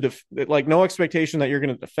you to like no expectation that you're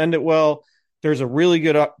going to defend it well. There's a really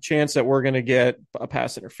good chance that we're going to get a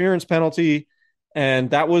pass interference penalty,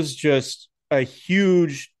 and that was just a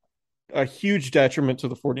huge detriment to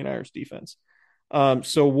the 49ers defense.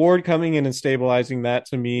 So Ward coming in and stabilizing that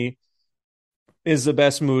to me is the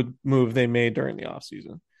best move they made during the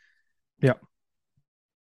offseason. Yeah.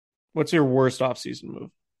 What's your worst offseason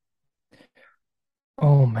move?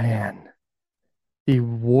 Oh man. The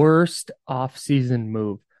worst offseason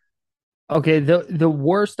move. Okay, the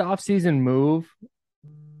worst offseason move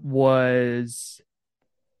was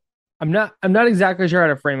I'm not exactly sure how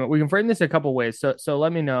to frame it. We can frame this a couple ways. So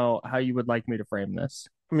let me know how you would like me to frame this.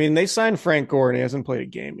 I mean, they signed Frank Gore and he hasn't played a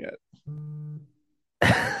game yet.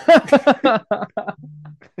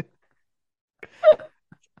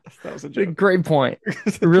 That was a joke. Great point.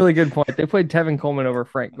 Really good point. They played Tevin Coleman over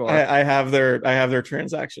Frank Gore. I have their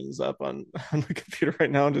transactions up on the computer right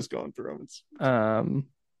now and just going through them. It's kind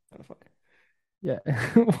of funny. Yeah.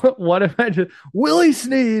 What if I just Willie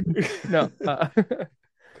Snead? No.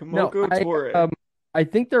 Kamoko Torre. I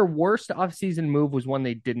think their worst offseason move was one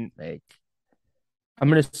they didn't make. I'm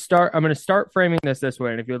gonna start framing this way,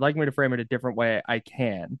 and if you would like me to frame it a different way, I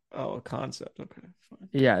can. Oh, a concept. Okay, fine.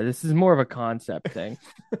 Yeah, this is more of a concept thing.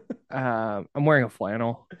 I'm wearing a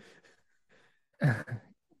flannel.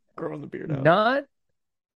 Growing the beard out.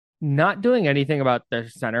 Not doing anything about their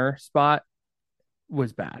center spot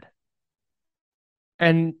was bad.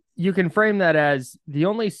 And you can frame that as the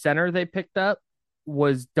only center they picked up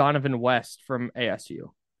was Donovan West from ASU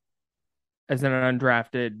as an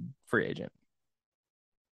undrafted free agent.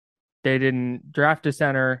 They didn't draft a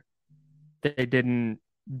center. They didn't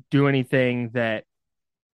do anything that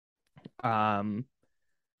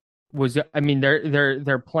was, I mean,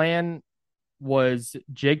 their plan was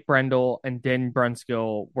Jake Brendel and Dan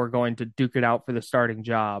Brunskill were going to duke it out for the starting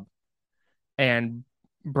job, and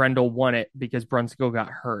Brendel won it because Brunskill got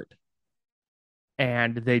hurt,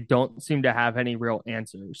 and they don't seem to have any real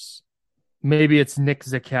answers. Maybe it's Nick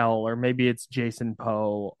Zakel, or maybe it's Jason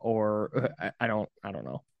Poe, or I don't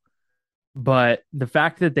know. But the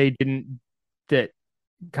fact that that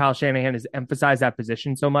Kyle Shanahan has emphasized that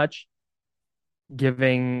position so much,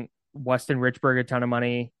 giving Weston Richburg a ton of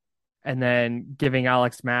money, and then giving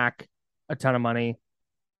Alex Mack a ton of money,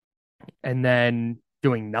 and then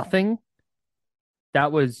doing nothing,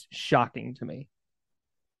 that was shocking to me.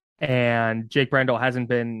 And Jake Brendel hasn't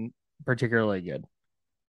been particularly good.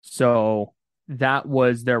 So that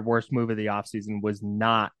was their worst move of the offseason, was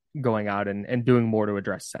not going out and doing more to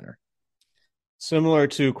address center. Similar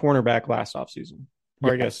to cornerback last offseason. Or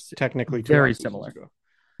yes, I guess technically very similar. Ago.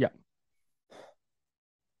 Yeah.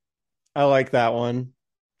 I like that one.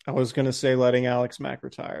 I was going to say letting Alex Mack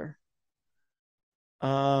retire.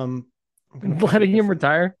 Letting him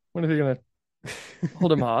retire? When are they going to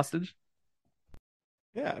hold him hostage?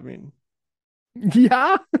 Yeah, I mean.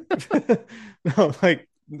 Yeah. No, like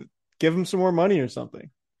give him some more money or something.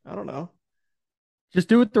 I don't know. Just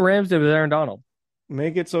do what the Rams did with Aaron Donald.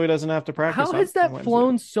 Make it so he doesn't have to practice. How has that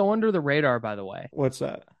flown so under the radar, by the way? What's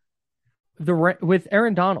that? With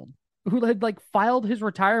Aaron Donald, who had like filed his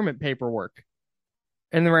retirement paperwork.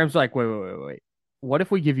 And the Rams were like, wait. What if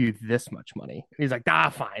we give you this much money? And he's like,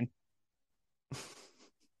 fine.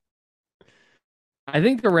 I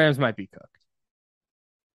think the Rams might be cooked.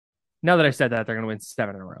 Now that I said that, they're going to win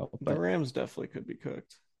 7 in a row. But the Rams definitely could be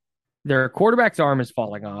cooked. Their quarterback's arm is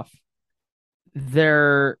falling off.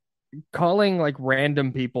 They're calling like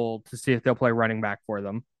random people to see if they'll play running back for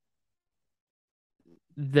them.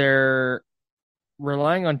 They're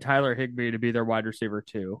relying on Tyler Higbee to be their wide receiver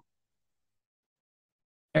too.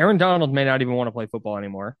 Aaron Donald may not even want to play football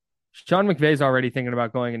anymore. Sean McVay's already thinking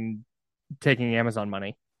about going and taking Amazon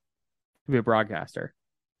money to be a broadcaster.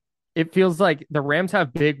 It feels like the Rams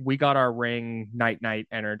have big, we got our ring, night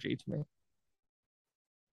energy to me.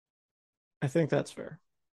 I think that's fair.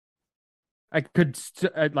 I could,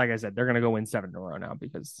 like I said, they're going to go win 7 in a row now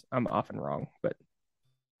because I'm often wrong. But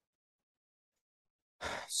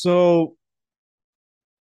so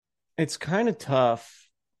it's kind of tough.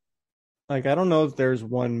 Like, I don't know if there's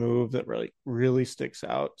one move that really sticks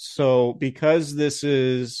out. So because this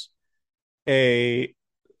is a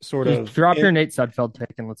sort Just of drop your Nate Sudfeld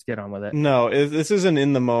pick and let's get on with it. No, this is an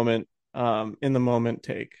in the moment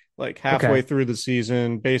take, like halfway through the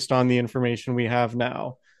season based on the information we have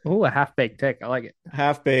now. Oh, a half-baked take. I like it.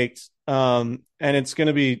 Half-baked. And it's going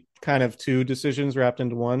to be kind of two decisions wrapped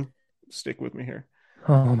into one. Stick with me here.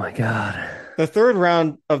 Oh my God. The third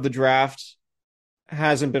round of the draft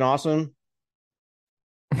hasn't been awesome.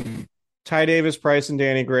 Ty Davis, Price, and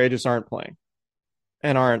Danny Gray just aren't playing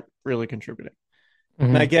and aren't really contributing.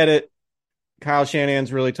 And I get it. Kyle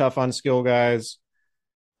Shanahan's really tough on skill guys,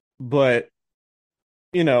 but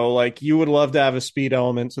like you would love to have a speed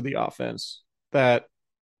element to the offense that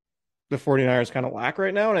the 49ers kind of lack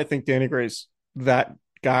right now. And I think Danny Gray's that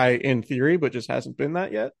guy in theory, but just hasn't been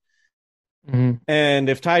that yet. And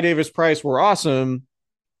if Ty Davis Price were awesome,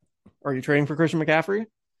 are you trading for Christian McCaffrey?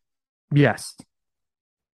 Yes.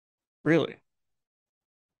 Really?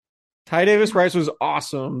 Ty Davis Price was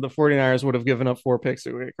awesome. The 49ers would have given up 4 picks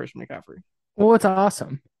to get Christian McCaffrey. Well, it's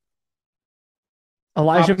awesome.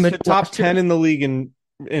 Elijah Mitchell, top 10 in the league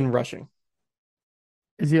in rushing.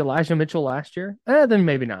 Is he Elijah Mitchell last year? Then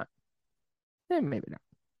maybe not. Maybe not.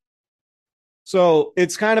 So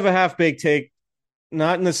it's kind of a half-baked take,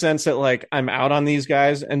 not in the sense that like I'm out on these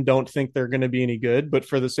guys and don't think they're going to be any good, but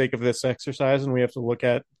for the sake of this exercise, and we have to look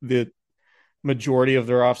at the majority of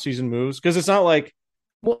their offseason moves, because it's not like,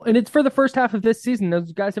 well, and it's for the first half of this season.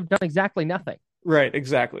 Those guys have done exactly nothing. Right,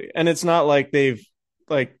 exactly. And it's not like they've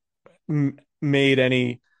like made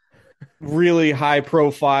any really high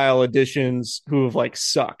profile additions who have like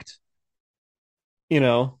sucked.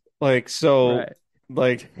 Like, so right.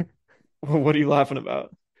 Like, what are you laughing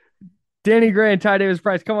about? Danny Gray and Ty Davis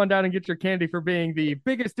Price, come on down and get your candy for being the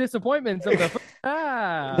biggest disappointments of the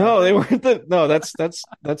No, they weren't. That's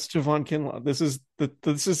Javon Kinlaw. This is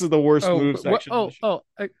the worst move section.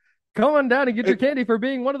 Come on down and get your candy for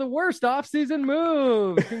being one of the worst offseason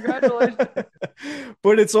moves. Congratulations.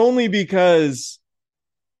 But it's only because,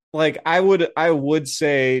 like, I would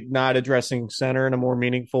say not addressing center in a more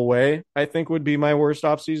meaningful way, I think would be my worst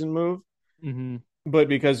offseason move. But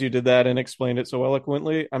because you did that and explained it so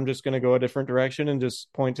eloquently, I'm just going to go a different direction and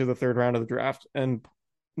just point to the third round of the draft and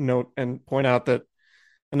note and point out that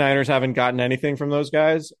the Niners haven't gotten anything from those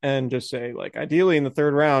guys, and just say, like, ideally in the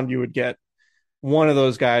third round, you would get one of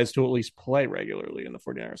those guys to at least play regularly, and the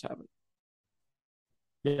 49ers haven't.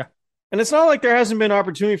 Yeah. And it's not like there hasn't been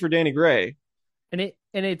opportunity for Danny Gray. And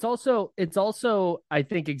it's also, I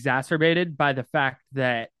think, exacerbated by the fact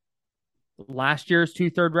that last year's 2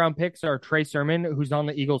 third-round picks are Trey Sermon, who's on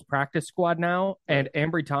the Eagles practice squad now, and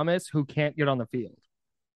Ambry Thomas, who can't get on the field.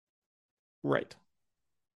 Right.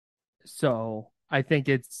 So I think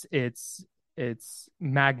it's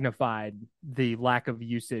magnified the lack of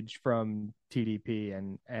usage from TDP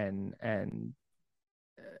and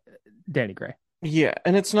Danny Gray. Yeah,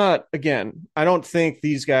 and it's not, again, I don't think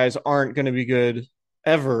these guys aren't going to be good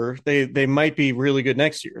ever. They might be really good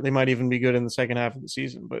next year. They might even be good in the second half of the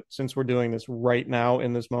season. But since we're doing this right now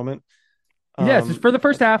in this moment, yes, it's for the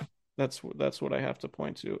first half. That's what I have to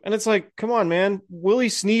point to. And it's like, come on, man. Willie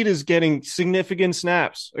Snead is getting significant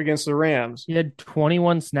snaps against the Rams. He had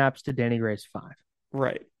 21 snaps to Danny Gray's 5.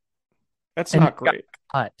 Right. That's not great.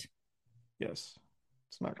 Cut. Yes.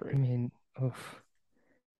 It's not great. I mean, oof.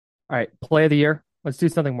 All right, play of the year. Let's do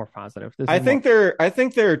something more positive. I think there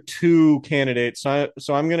are 2 candidates. So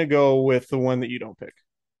I'm going to go with the one that you don't pick.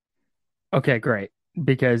 Okay, great.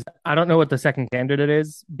 Because I don't know what the second candidate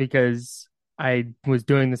is, because I was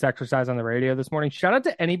doing this exercise on the radio this morning. Shout out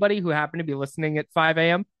to anybody who happened to be listening at 5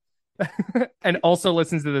 a.m. and also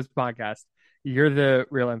listens to this podcast. You're the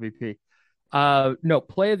real MVP. No,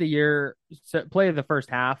 play of the year, play of the first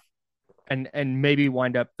half, and maybe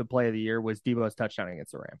wind up the play of the year was Debo's touchdown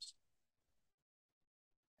against the Rams.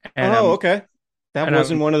 And, okay. That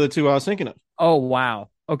wasn't one of the 2 I was thinking of. Oh, wow.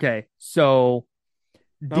 Okay. So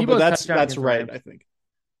that's right, I think.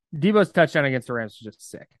 Debo's touchdown against the Rams was just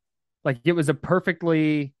sick. Like, it was a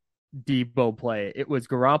perfectly Debo play. It was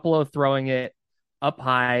Garoppolo throwing it up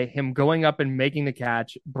high, him going up and making the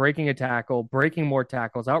catch, breaking a tackle, breaking more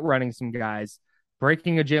tackles, outrunning some guys,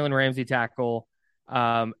 breaking a Jalen Ramsey tackle,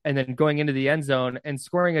 and then going into the end zone and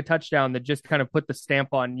scoring a touchdown that just kind of put the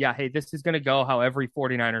stamp on, yeah, hey, this is going to go how every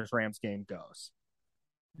 49ers Rams game goes.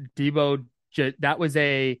 That was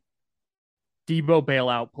a Debo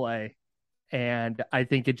bailout play, and I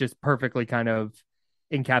think it just perfectly kind of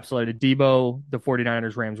encapsulated Debo, the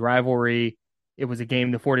 49ers Rams rivalry. It was a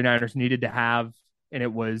game the 49ers needed to have, and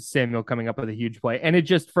it was Samuel coming up with a huge play. And it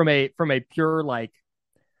just, from a pure like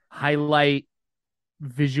highlight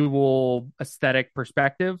visual aesthetic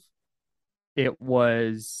perspective, it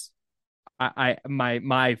was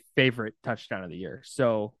my favorite touchdown of the year.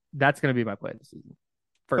 So that's going to be my play this season.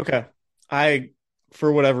 First. Okay.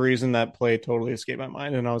 For whatever reason, that play totally escaped my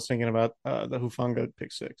mind, and I was thinking about the Hufanga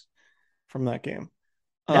pick six from that game.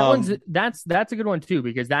 That's a good one too,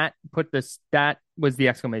 because that was the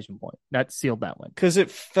exclamation point that sealed that one, because it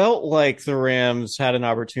felt like the Rams had an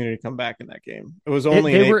opportunity to come back in that game. It was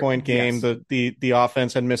only an 8-point game. Yes. The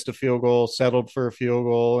offense had missed a field goal, settled for a field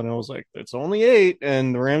goal, and it was like, it's only 8,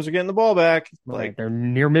 and the Rams are getting the ball back. Like, they're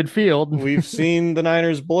near midfield. We've seen the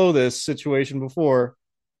Niners blow this situation before.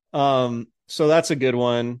 So that's a good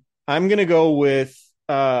one. I'm gonna go with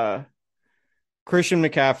Christian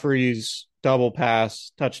McCaffrey's double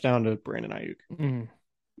pass touchdown to Brandon Ayuk.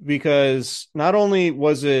 Because not only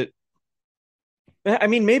was it, I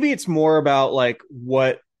mean, maybe it's more about like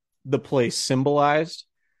what the play symbolized,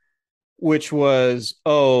 which was,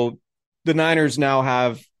 the Niners now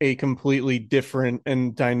have a completely different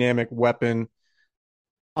and dynamic weapon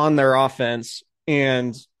on their offense.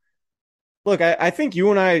 And look, I think you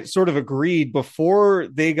and I sort of agreed before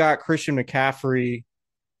they got Christian McCaffrey,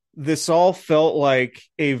 this all felt like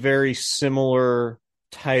a very similar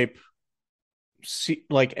type,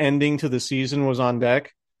 like, ending to the season was on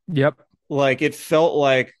deck. Yep. Like, it felt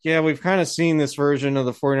like, yeah, we've kind of seen this version of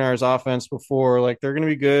the 49ers offense before. Like, they're going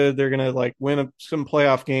to be good. They're going to like win some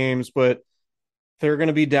playoff games, but they're going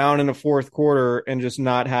to be down in the fourth quarter and just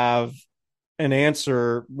not have an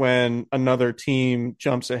answer when another team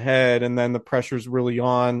jumps ahead, and then the pressure's really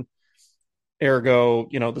on. Ergo,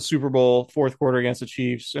 the Super Bowl fourth quarter against the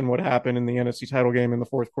Chiefs and what happened in the NFC title game in the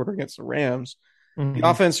fourth quarter against the Rams. Mm-hmm. The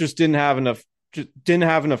offense just didn't have enough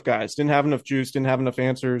guys, didn't have enough juice, didn't have enough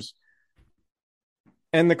answers.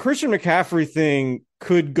 And the Christian McCaffrey thing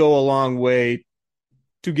could go a long way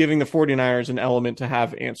to giving the 49ers an element to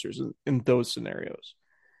have answers in those scenarios.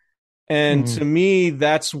 And to me,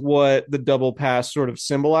 that's what the double pass sort of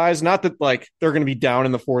symbolized. Not that like they're going to be down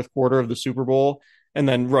in the fourth quarter of the Super Bowl and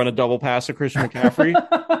then run a double pass to Christian McCaffrey.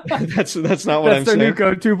 that's not what I'm saying. That's their new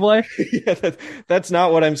go-to play. Yeah, that's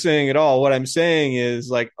not what I'm saying at all. What I'm saying is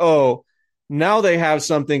like, now they have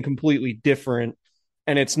something completely different,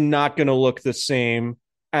 and it's not going to look the same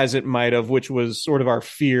as it might have, which was sort of our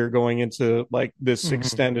fear going into like this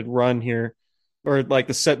extended run here, or like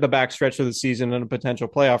the back stretch of the season and a potential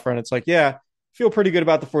playoff run. It's like, yeah, feel pretty good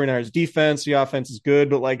about the 49ers defense. The offense is good,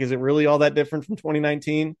 but like, is it really all that different from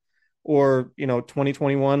 2019 or,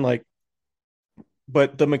 2021? Like,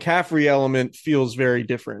 but the McCaffrey element feels very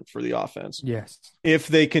different for the offense. Yes. If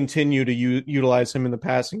they continue to utilize him in the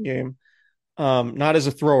passing game, not as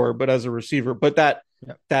a thrower, but as a receiver. But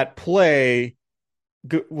that play,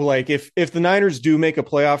 like if the Niners do make a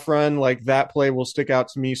playoff run, like that play will stick out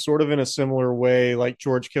to me sort of in a similar way like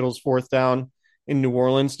George Kittle's fourth down in New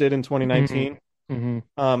Orleans did in 2019. And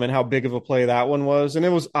how big of a play that one was. And it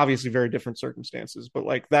was obviously very different circumstances, but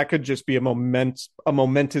like that could just be a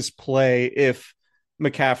momentous play if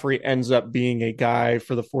McCaffrey ends up being a guy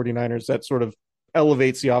for the 49ers that sort of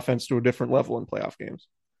elevates the offense to a different level in playoff games.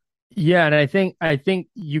 Yeah. And I think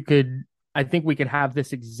we could have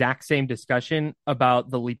this exact same discussion about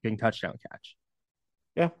the leaping touchdown catch.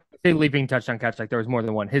 Yeah. Say leaping touchdown catch, like there was more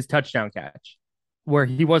than one. His touchdown catch, where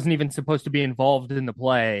he wasn't even supposed to be involved in the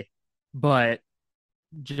play, but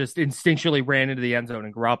just instinctually ran into the end zone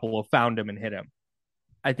and Garoppolo found him and hit him.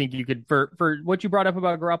 I think you could, for what you brought up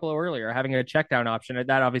about Garoppolo earlier, having a check down option,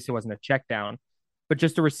 that obviously wasn't a check down, but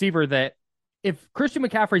just a receiver that if Christian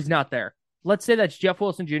McCaffrey's not there, let's say that's Jeff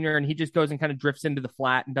Wilson Jr. and he just goes and kind of drifts into the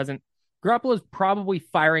flat and doesn't, Garoppolo's probably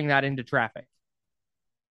firing that into traffic.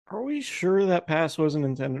 Are we sure that pass wasn't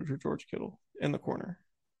intended for George Kittle in the corner?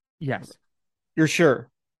 Yes. You're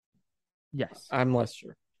sure? Yes. I'm less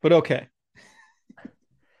sure, but okay.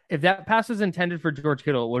 If that pass was intended for George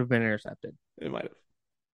Kittle, it would have been intercepted. It might have.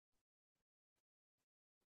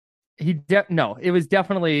 No, it was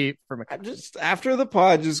definitely for McCaffrey. Just after the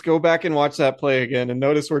pod, just go back and watch that play again and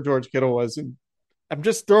notice where George Kittle was. And I'm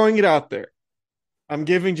just throwing it out there. I'm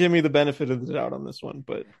giving Jimmy the benefit of the doubt on this one,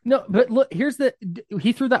 but look,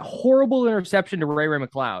 he threw that horrible interception to Ray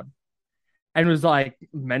McLeod and was like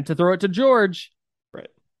meant to throw it to George. Right.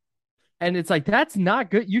 And it's like, that's not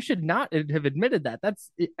good. You should not have admitted that.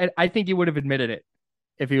 I think he would have admitted it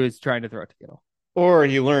if he was trying to throw it to Kittle. Or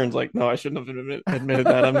he learns like, no, I shouldn't have admitted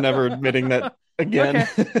that. I'm never admitting that again.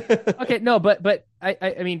 Okay. No, but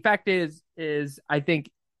I mean, fact is I think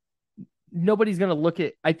nobody's going to look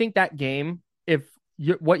at, I think that game,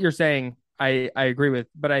 what you're saying, I agree with,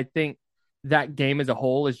 but I think that game as a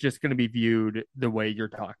whole is just going to be viewed the way you're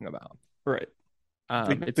talking about. Right.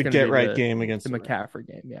 It's the get right game against the McCaffrey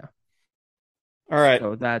game. Yeah. All right.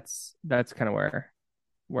 So that's kind of where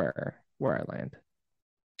where I land.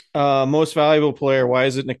 Most valuable player. Why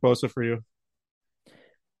is it Nick Bosa for you?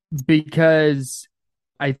 Because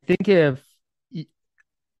I think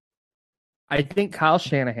I think Kyle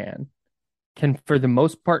Shanahan can, for the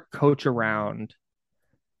most part, coach around.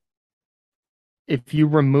 If you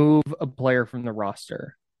remove a player from the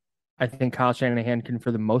roster, I think Kyle Shanahan can,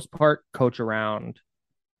 for the most part, coach around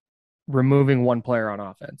removing one player on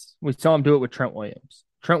offense. We saw him do it with Trent Williams.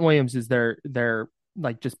 Trent Williams is their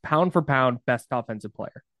like just pound for pound best offensive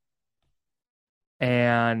player.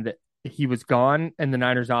 And he was gone, and the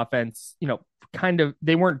Niners offense, kind of,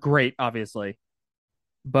 they weren't great, obviously,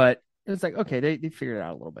 but it was like, okay, they figured it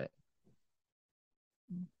out a little bit.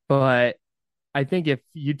 But I think if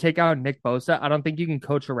you take out Nick Bosa, I don't think you can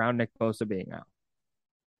coach around Nick Bosa being out.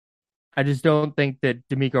 I just don't think that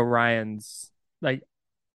DeMeco Ryans, like,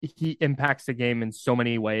 he impacts the game in so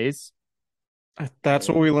many ways. That's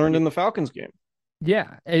what we learned in the Falcons game.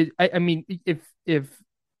 Yeah. I mean, if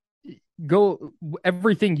go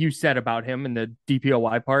everything you said about him in the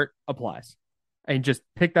DPOY part applies, and just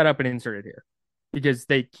pick that up and insert it here, because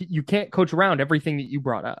you can't coach around everything that you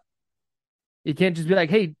brought up. You can't just be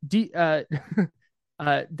like, hey,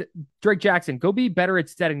 Drake Jackson, go be better at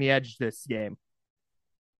setting the edge this game.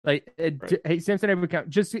 Like, right. Hey, Samson,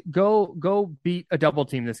 just go beat a double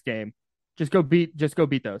team this game. Just go beat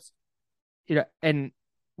those. And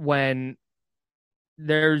when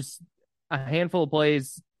there's a handful of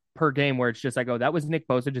plays per game where it's just like, oh, that was Nick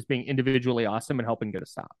Bosa just being individually awesome and helping get a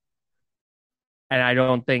stop.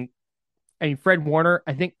 And Fred Warner,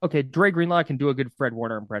 I think, okay, Dre Greenlaw can do a good Fred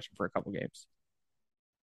Warner impression for a couple games.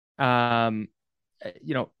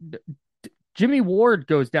 Jimmy Ward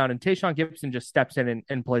goes down and Tayshaun Gibson just steps in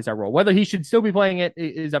and plays that role. Whether he should still be playing it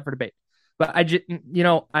is up for debate. But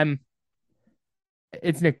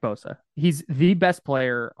it's Nick Bosa. He's the best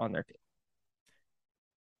player on their team.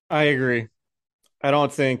 I agree. I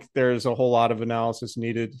don't think there's a whole lot of analysis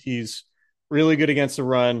needed. He's really good against the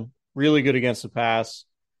run, really good against the pass.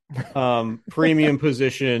 Premium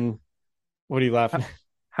position. What are you laughing at?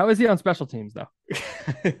 How is he on special teams, though?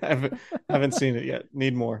 I haven't seen it yet.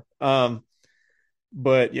 Need more.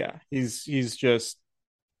 But yeah, he's just,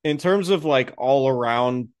 in terms of like all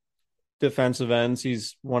around defensive ends,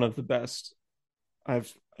 he's one of the best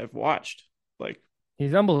I've watched. Like,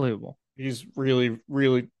 he's unbelievable. He's really,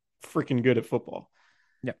 really freaking good at football.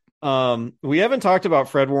 Yeah. We haven't talked about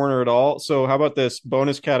Fred Warner at all. So how about this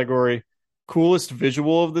bonus category? Coolest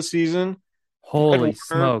visual of the season. Holy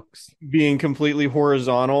smokes. Being completely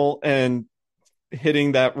horizontal and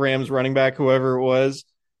hitting that Rams running back, whoever it was.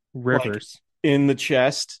 Rivers. Like, in the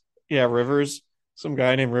chest. Yeah, Rivers. Some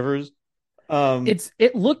guy named Rivers.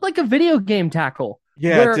 It looked like a video game tackle.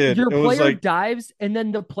 Yeah, where it did. Your player like, dives and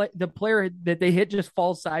then the player that they hit just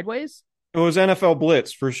falls sideways. It was NFL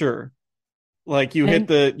Blitz for sure. Like hit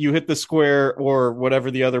the square or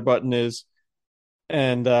whatever the other button is,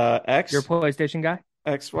 and X. Your PlayStation guy.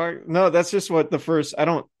 X, Y. No, that's just what the first. I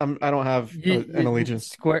don't have an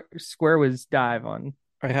allegiance. Square was dive on.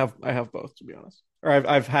 I have both, to be honest. Or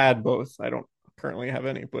I've had both. I don't currently have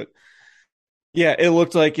any, but yeah, it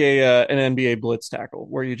looked like an NBA blitz tackle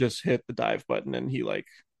where you just hit the dive button and he like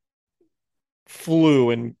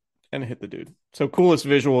flew and hit the dude. So coolest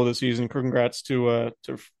visual of the season. Congrats to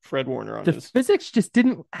Fred Warner on this. The physics just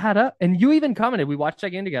didn't add up, and you even commented. We watched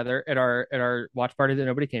that game together at our watch party that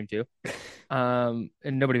nobody came to, and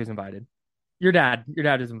nobody was invited. Your dad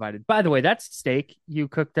is invited. By the way, that steak you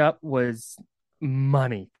cooked up was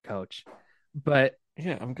money, Coach. But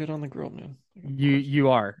yeah, I'm good on the grill, man.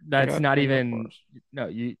 You are. That's not even. No,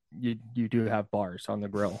 you do have bars on the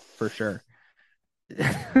grill for sure.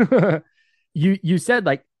 You said,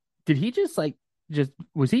 like, did he just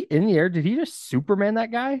was he in the air? Did he just Superman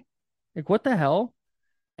that guy? Like, what the hell?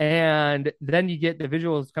 And then you get the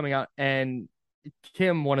visuals coming out, and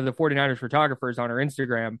Kim, one of the 49ers photographers on her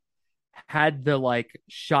Instagram, had the like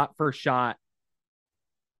shot for shot.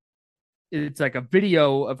 It's like a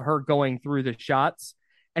video of her going through the shots,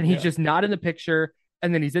 and he's just not in the picture,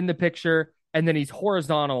 and then he's in the picture, and then he's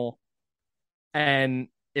horizontal. And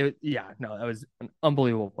that was an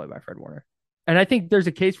unbelievable play by Fred Warner. And I think there's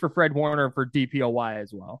a case for Fred Warner for DPOY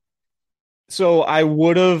as well. So I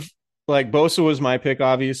would have, like, Bosa was my pick,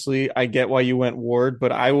 obviously. I get why you went Ward,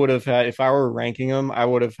 but I would have had, if I were ranking him, I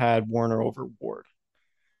would have had Warner over Ward.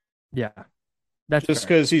 Yeah. That's just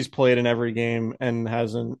because he's played in every game and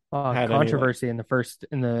hasn't had controversy in the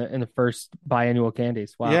first biannual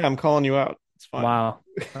Candies. Wow. Yeah, I'm calling you out. It's fine. Wow.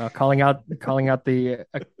 calling out the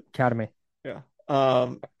academy. Yeah.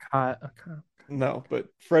 No, but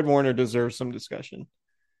Fred Warner deserves some discussion.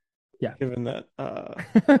 Yeah. Given that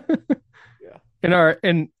yeah.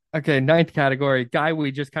 Okay, ninth category, guy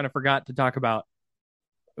we just kind of forgot to talk about.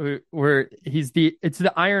 Where it's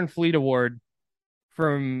the Iron Fleet Award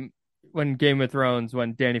from when Game of Thrones,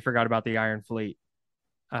 when Danny forgot about the Iron Fleet.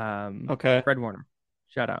 Okay. Fred Warner,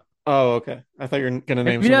 shout out. Oh, okay. I thought you were gonna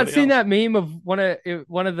name Have you not somebody seen else. that meme of one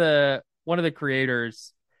of the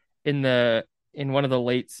creators in one of the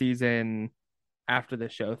late season after the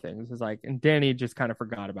show things is like, and Danny just kind of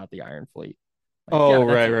forgot about the Iron Fleet. Like, Oh, yeah,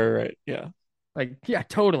 that's right, it. right, right. Yeah, Like, yeah,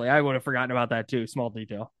 totally. I would have forgotten about that too. Small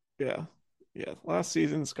detail. yeah, yeah. Last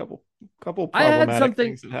season's couple I had problematic something.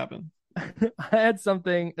 things that happened. I had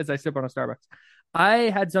something as I sip on a Starbucks. I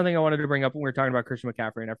had something I wanted to bring up when we were talking about Christian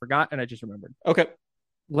McCaffrey, and I forgot, and I just remembered. Okay.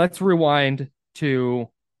 Let's rewind to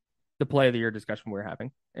the play of the year discussion we were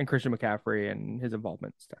having and Christian McCaffrey and his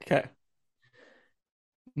involvement and stuff. Okay.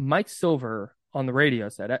 Mike Silver on the radio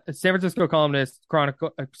said, San Francisco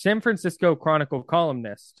Chronicle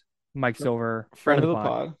columnist Mike Silver, Friend of the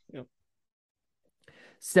pod. Yep.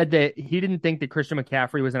 said that he didn't think that Christian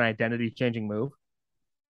McCaffrey was an identity changing move.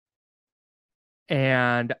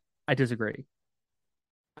 And I disagree.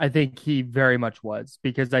 I think he very much was,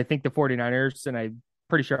 because I think the 49ers, and I'm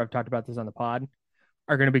pretty sure I've talked about this on the pod,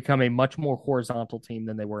 are going to become a much more horizontal team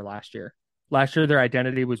than they were last year. Last year, their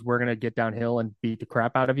identity was we're going to get downhill and beat the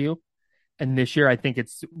crap out of you. And this year, I think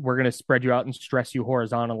it's we're going to spread you out and stress you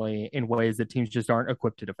horizontally in ways that teams just aren't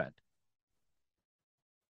equipped to defend.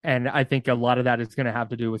 And I think a lot of that is going to have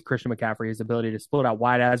to do with Christian McCaffrey, his ability to split out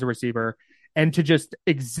wide as a receiver and to just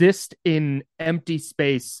exist in empty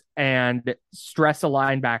space and stress a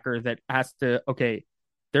linebacker that has to, okay,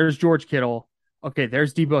 there's George Kittle. Okay,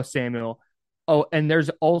 there's Deebo Samuel. Oh, and there's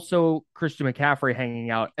also Christian McCaffrey hanging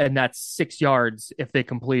out, and that's 6 yards if they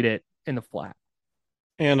complete it in the flat.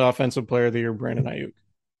 And offensive player of the year, Brandon Ayuk.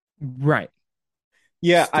 Right.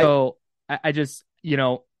 Yeah. So I just,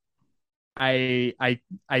 I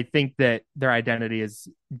think that their identity is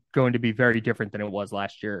going to be very different than it was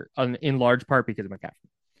last year, in large part because of McCaffrey.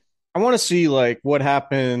 I want to see like what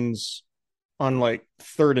happens on like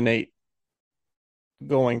 3rd and 8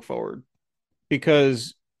 going forward,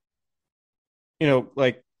 because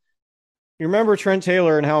like you remember Trent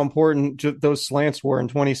Taylor and how important those slants were in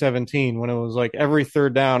 2017 when it was like every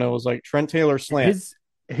 3rd down it was like Trent Taylor slant.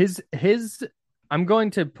 His I'm going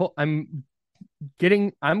for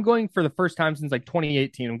the first time since like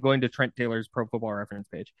 2018. I'm going to Trent Taylor's Pro Football Reference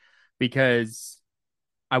page because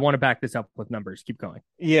I want to back this up with numbers. Keep going.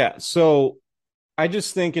 Yeah. So I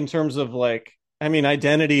just think in terms of like, I mean,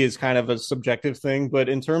 identity is kind of a subjective thing, but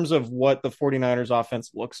in terms of what the 49ers offense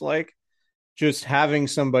looks like, just having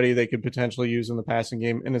somebody they could potentially use in the passing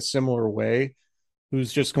game in a similar way,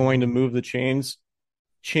 who's just going to move the chains,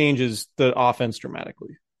 changes the offense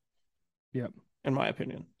dramatically. Yep. In my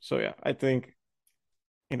opinion. So yeah, I think,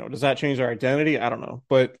 does that change our identity? I don't know.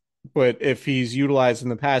 But if he's utilized in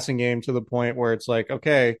the passing game to the point where it's like,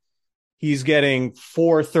 okay, he's getting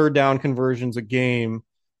 4 3rd down conversions a game,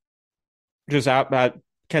 just out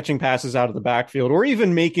catching passes out of the backfield, or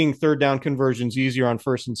even making 3rd down conversions easier on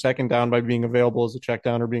 1st and 2nd down by being available as a check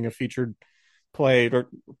down or being a featured player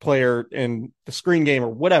in the screen game or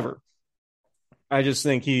whatever. I just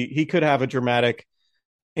think he could have a dramatic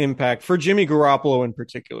impact for Jimmy Garoppolo in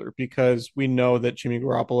particular, because we know that Jimmy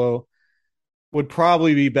Garoppolo would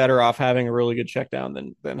probably be better off having a really good check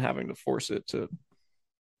down than having to force it to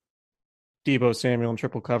Deebo Samuel in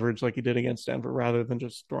triple coverage like he did against Denver, rather than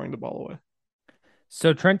just throwing the ball away.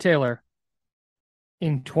 So Trent Taylor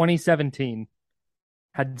in 2017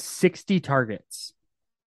 had 60 targets.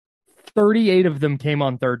 38 of them came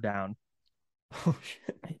on 3rd down. Oh,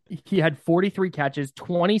 shit. He had 43 catches.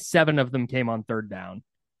 27 of them came on 3rd down.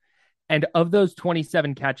 And of those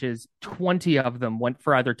 27 catches, 20 of them went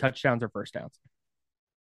for either touchdowns or first downs.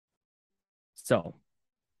 So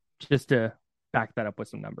just to back that up with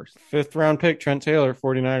some numbers. 5th round pick, Trent Taylor,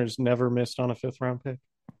 49ers never missed on a 5th round pick.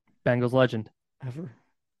 Bengals legend. Ever.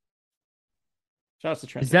 Shouts to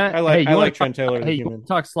Trent. Is that, Taylor. I like Trent Taylor. Hey, you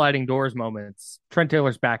talk sliding doors moments. Trent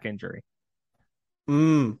Taylor's back injury.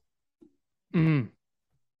 Trent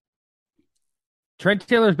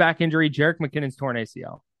Taylor's back injury. Jerick McKinnon's torn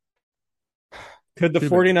ACL. Could the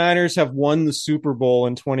 49ers have won the Super Bowl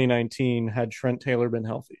in 2019 had Trent Taylor been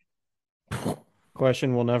healthy?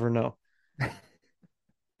 Question we'll never know.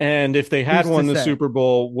 And if they had won the Super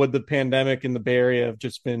Bowl, would the pandemic in the Bay Area have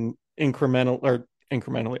just been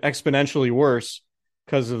exponentially worse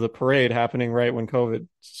because of the parade happening right when COVID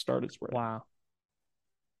started spreading? Wow.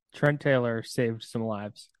 Trent Taylor saved some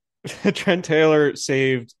lives. Trent Taylor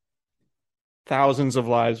saved thousands of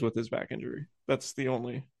lives with his back injury. That's the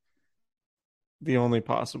only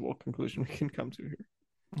possible conclusion we can come to here.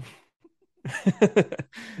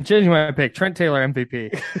 I'm changing my pick. Trent Taylor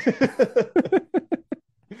MVP.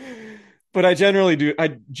 But I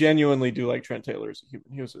genuinely do like Trent Taylor as a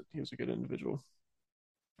human. He was a good individual.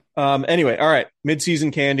 Anyway, all right.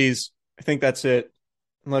 Midseason candies. I think that's it.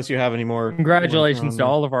 Unless you have any more. Congratulations to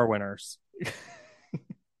all of our winners.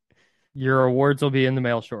 Your awards will be in the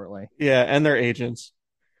mail shortly. Yeah, and their agents.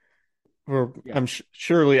 I'm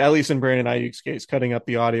surely, at least in Brandon Ayuk's case, cutting up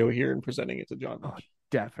the audio here and presenting it to John Lynch. Oh,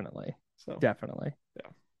 definitely. So definitely. Yeah.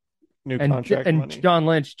 New contract and money. John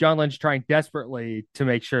Lynch trying desperately to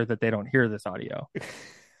make sure that they don't hear this audio.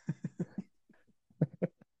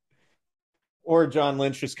 Or John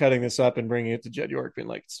Lynch just cutting this up and bringing it to Jed York, being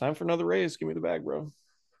like, it's time for another raise. Give me the bag, bro.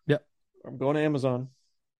 Yep. I'm going to Amazon.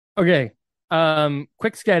 Okay.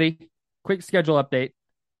 Quick schedule update.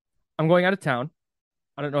 I'm going out of town.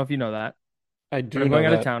 I don't know if you know that. I do. I'm going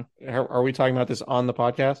out of town. Are we talking about this on the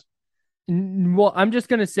podcast? Well, I'm just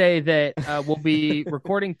going to say that we'll be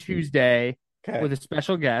recording Tuesday with a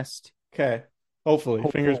special guest. Okay. Hopefully.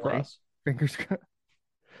 Fingers crossed. Fingers crossed.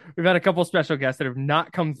 We've had a couple special guests that have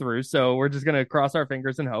not come through, so we're just going to cross our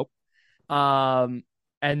fingers and hope. And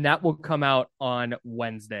that will come out on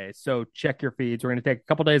Wednesday. So check your feeds. We're going to take a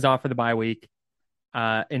couple days off for the bye week.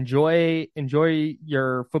 Enjoy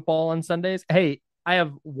your football on Sundays. Hey, I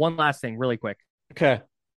have one last thing really quick. Okay.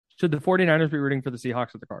 Should the 49ers be rooting for the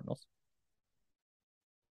Seahawks or the Cardinals?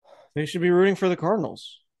 They should be rooting for the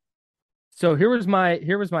Cardinals. So here was my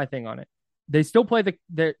thing on it. They still play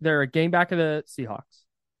they're a game back of the Seahawks.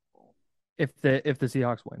 If the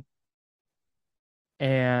Seahawks win.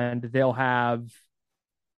 And they'll have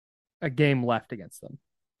a game left against them.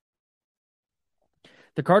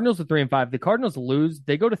 The Cardinals are 3-5. The Cardinals lose,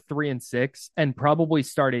 they go to 3-6 and probably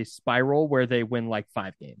start a spiral where they win like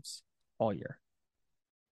 5 games all year.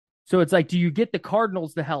 So it's like, do you get the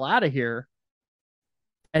Cardinals the hell out of here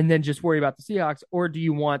and then just worry about the Seahawks? Or do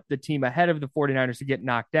you want the team ahead of the 49ers to get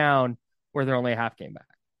knocked down where they're only a half game back?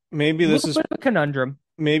 Maybe this is a conundrum.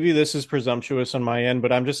 Maybe this is presumptuous on my end,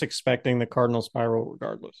 but I'm just expecting the Cardinal spiral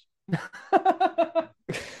regardless.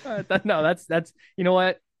 No, that's you know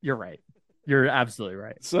what? You're right. You're absolutely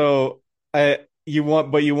right. So you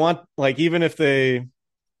want like, even if if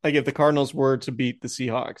the Cardinals were to beat the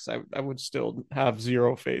Seahawks, I would still have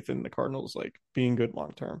zero faith in the Cardinals like being good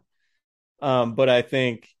long term. But I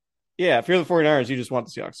think, yeah, if you're the 49ers, you just want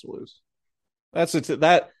the Seahawks to lose. That's it.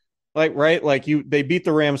 That like, right? Like they beat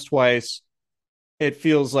the Rams twice. It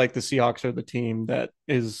feels like the Seahawks are the team that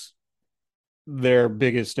is their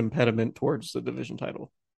biggest impediment towards the division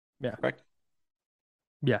title. Yeah. Correct?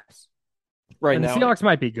 Yes. Right and now. The Seahawks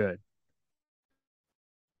might be good.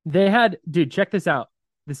 Check this out.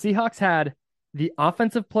 The Seahawks had the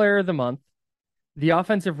offensive player of the month, the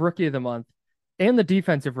offensive rookie of the month, and the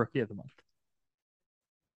defensive rookie of the month.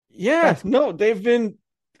 Yeah, no, they've been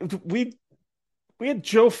we had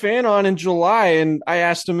Joe Fan on in July, and I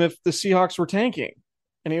asked him if the Seahawks were tanking.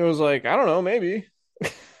 And he was like, I don't know, maybe.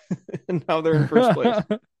 And now they're in first place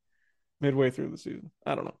midway through the season.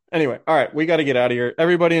 I don't know. Anyway, all right, we got to get out of here.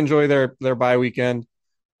 Everybody enjoy their bye weekend.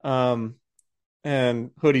 And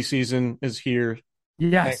hoodie season is here.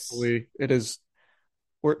 Yes. Thankfully, it is.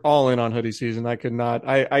 We're all in on hoodie season. I could not.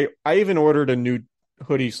 I even ordered a new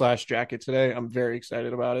hoodie / jacket today. I'm very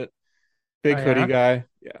excited about it. Big hoodie guy.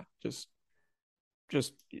 Yeah, just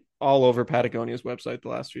all over Patagonia's website the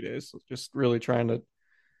last few days. Just really trying to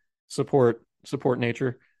support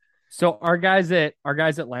nature. So our guys at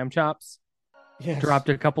Lamb Chops dropped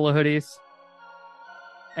a couple of hoodies.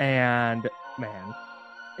 And man,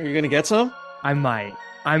 are you gonna get some? I might.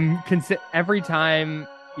 Every time.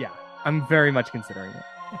 Yeah, I'm very much considering it.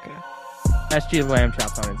 Okay. SG Lamb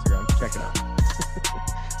Chops on Instagram. Check it out.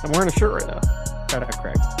 I'm wearing a shirt right now. Shout out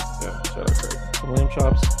Craig. Yeah, shout out Craig.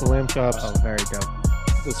 The lamb chops. Oh, very dope.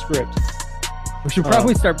 The script. We should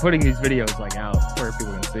probably start putting these videos like out where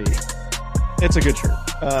people can see. It's a good shirt.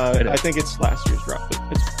 I think it's last year's drop.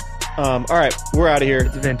 All right, we're out of here.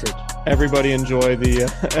 It's vintage. Everybody enjoy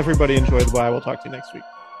the bye. We'll talk to you next week.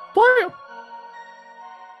 Bye.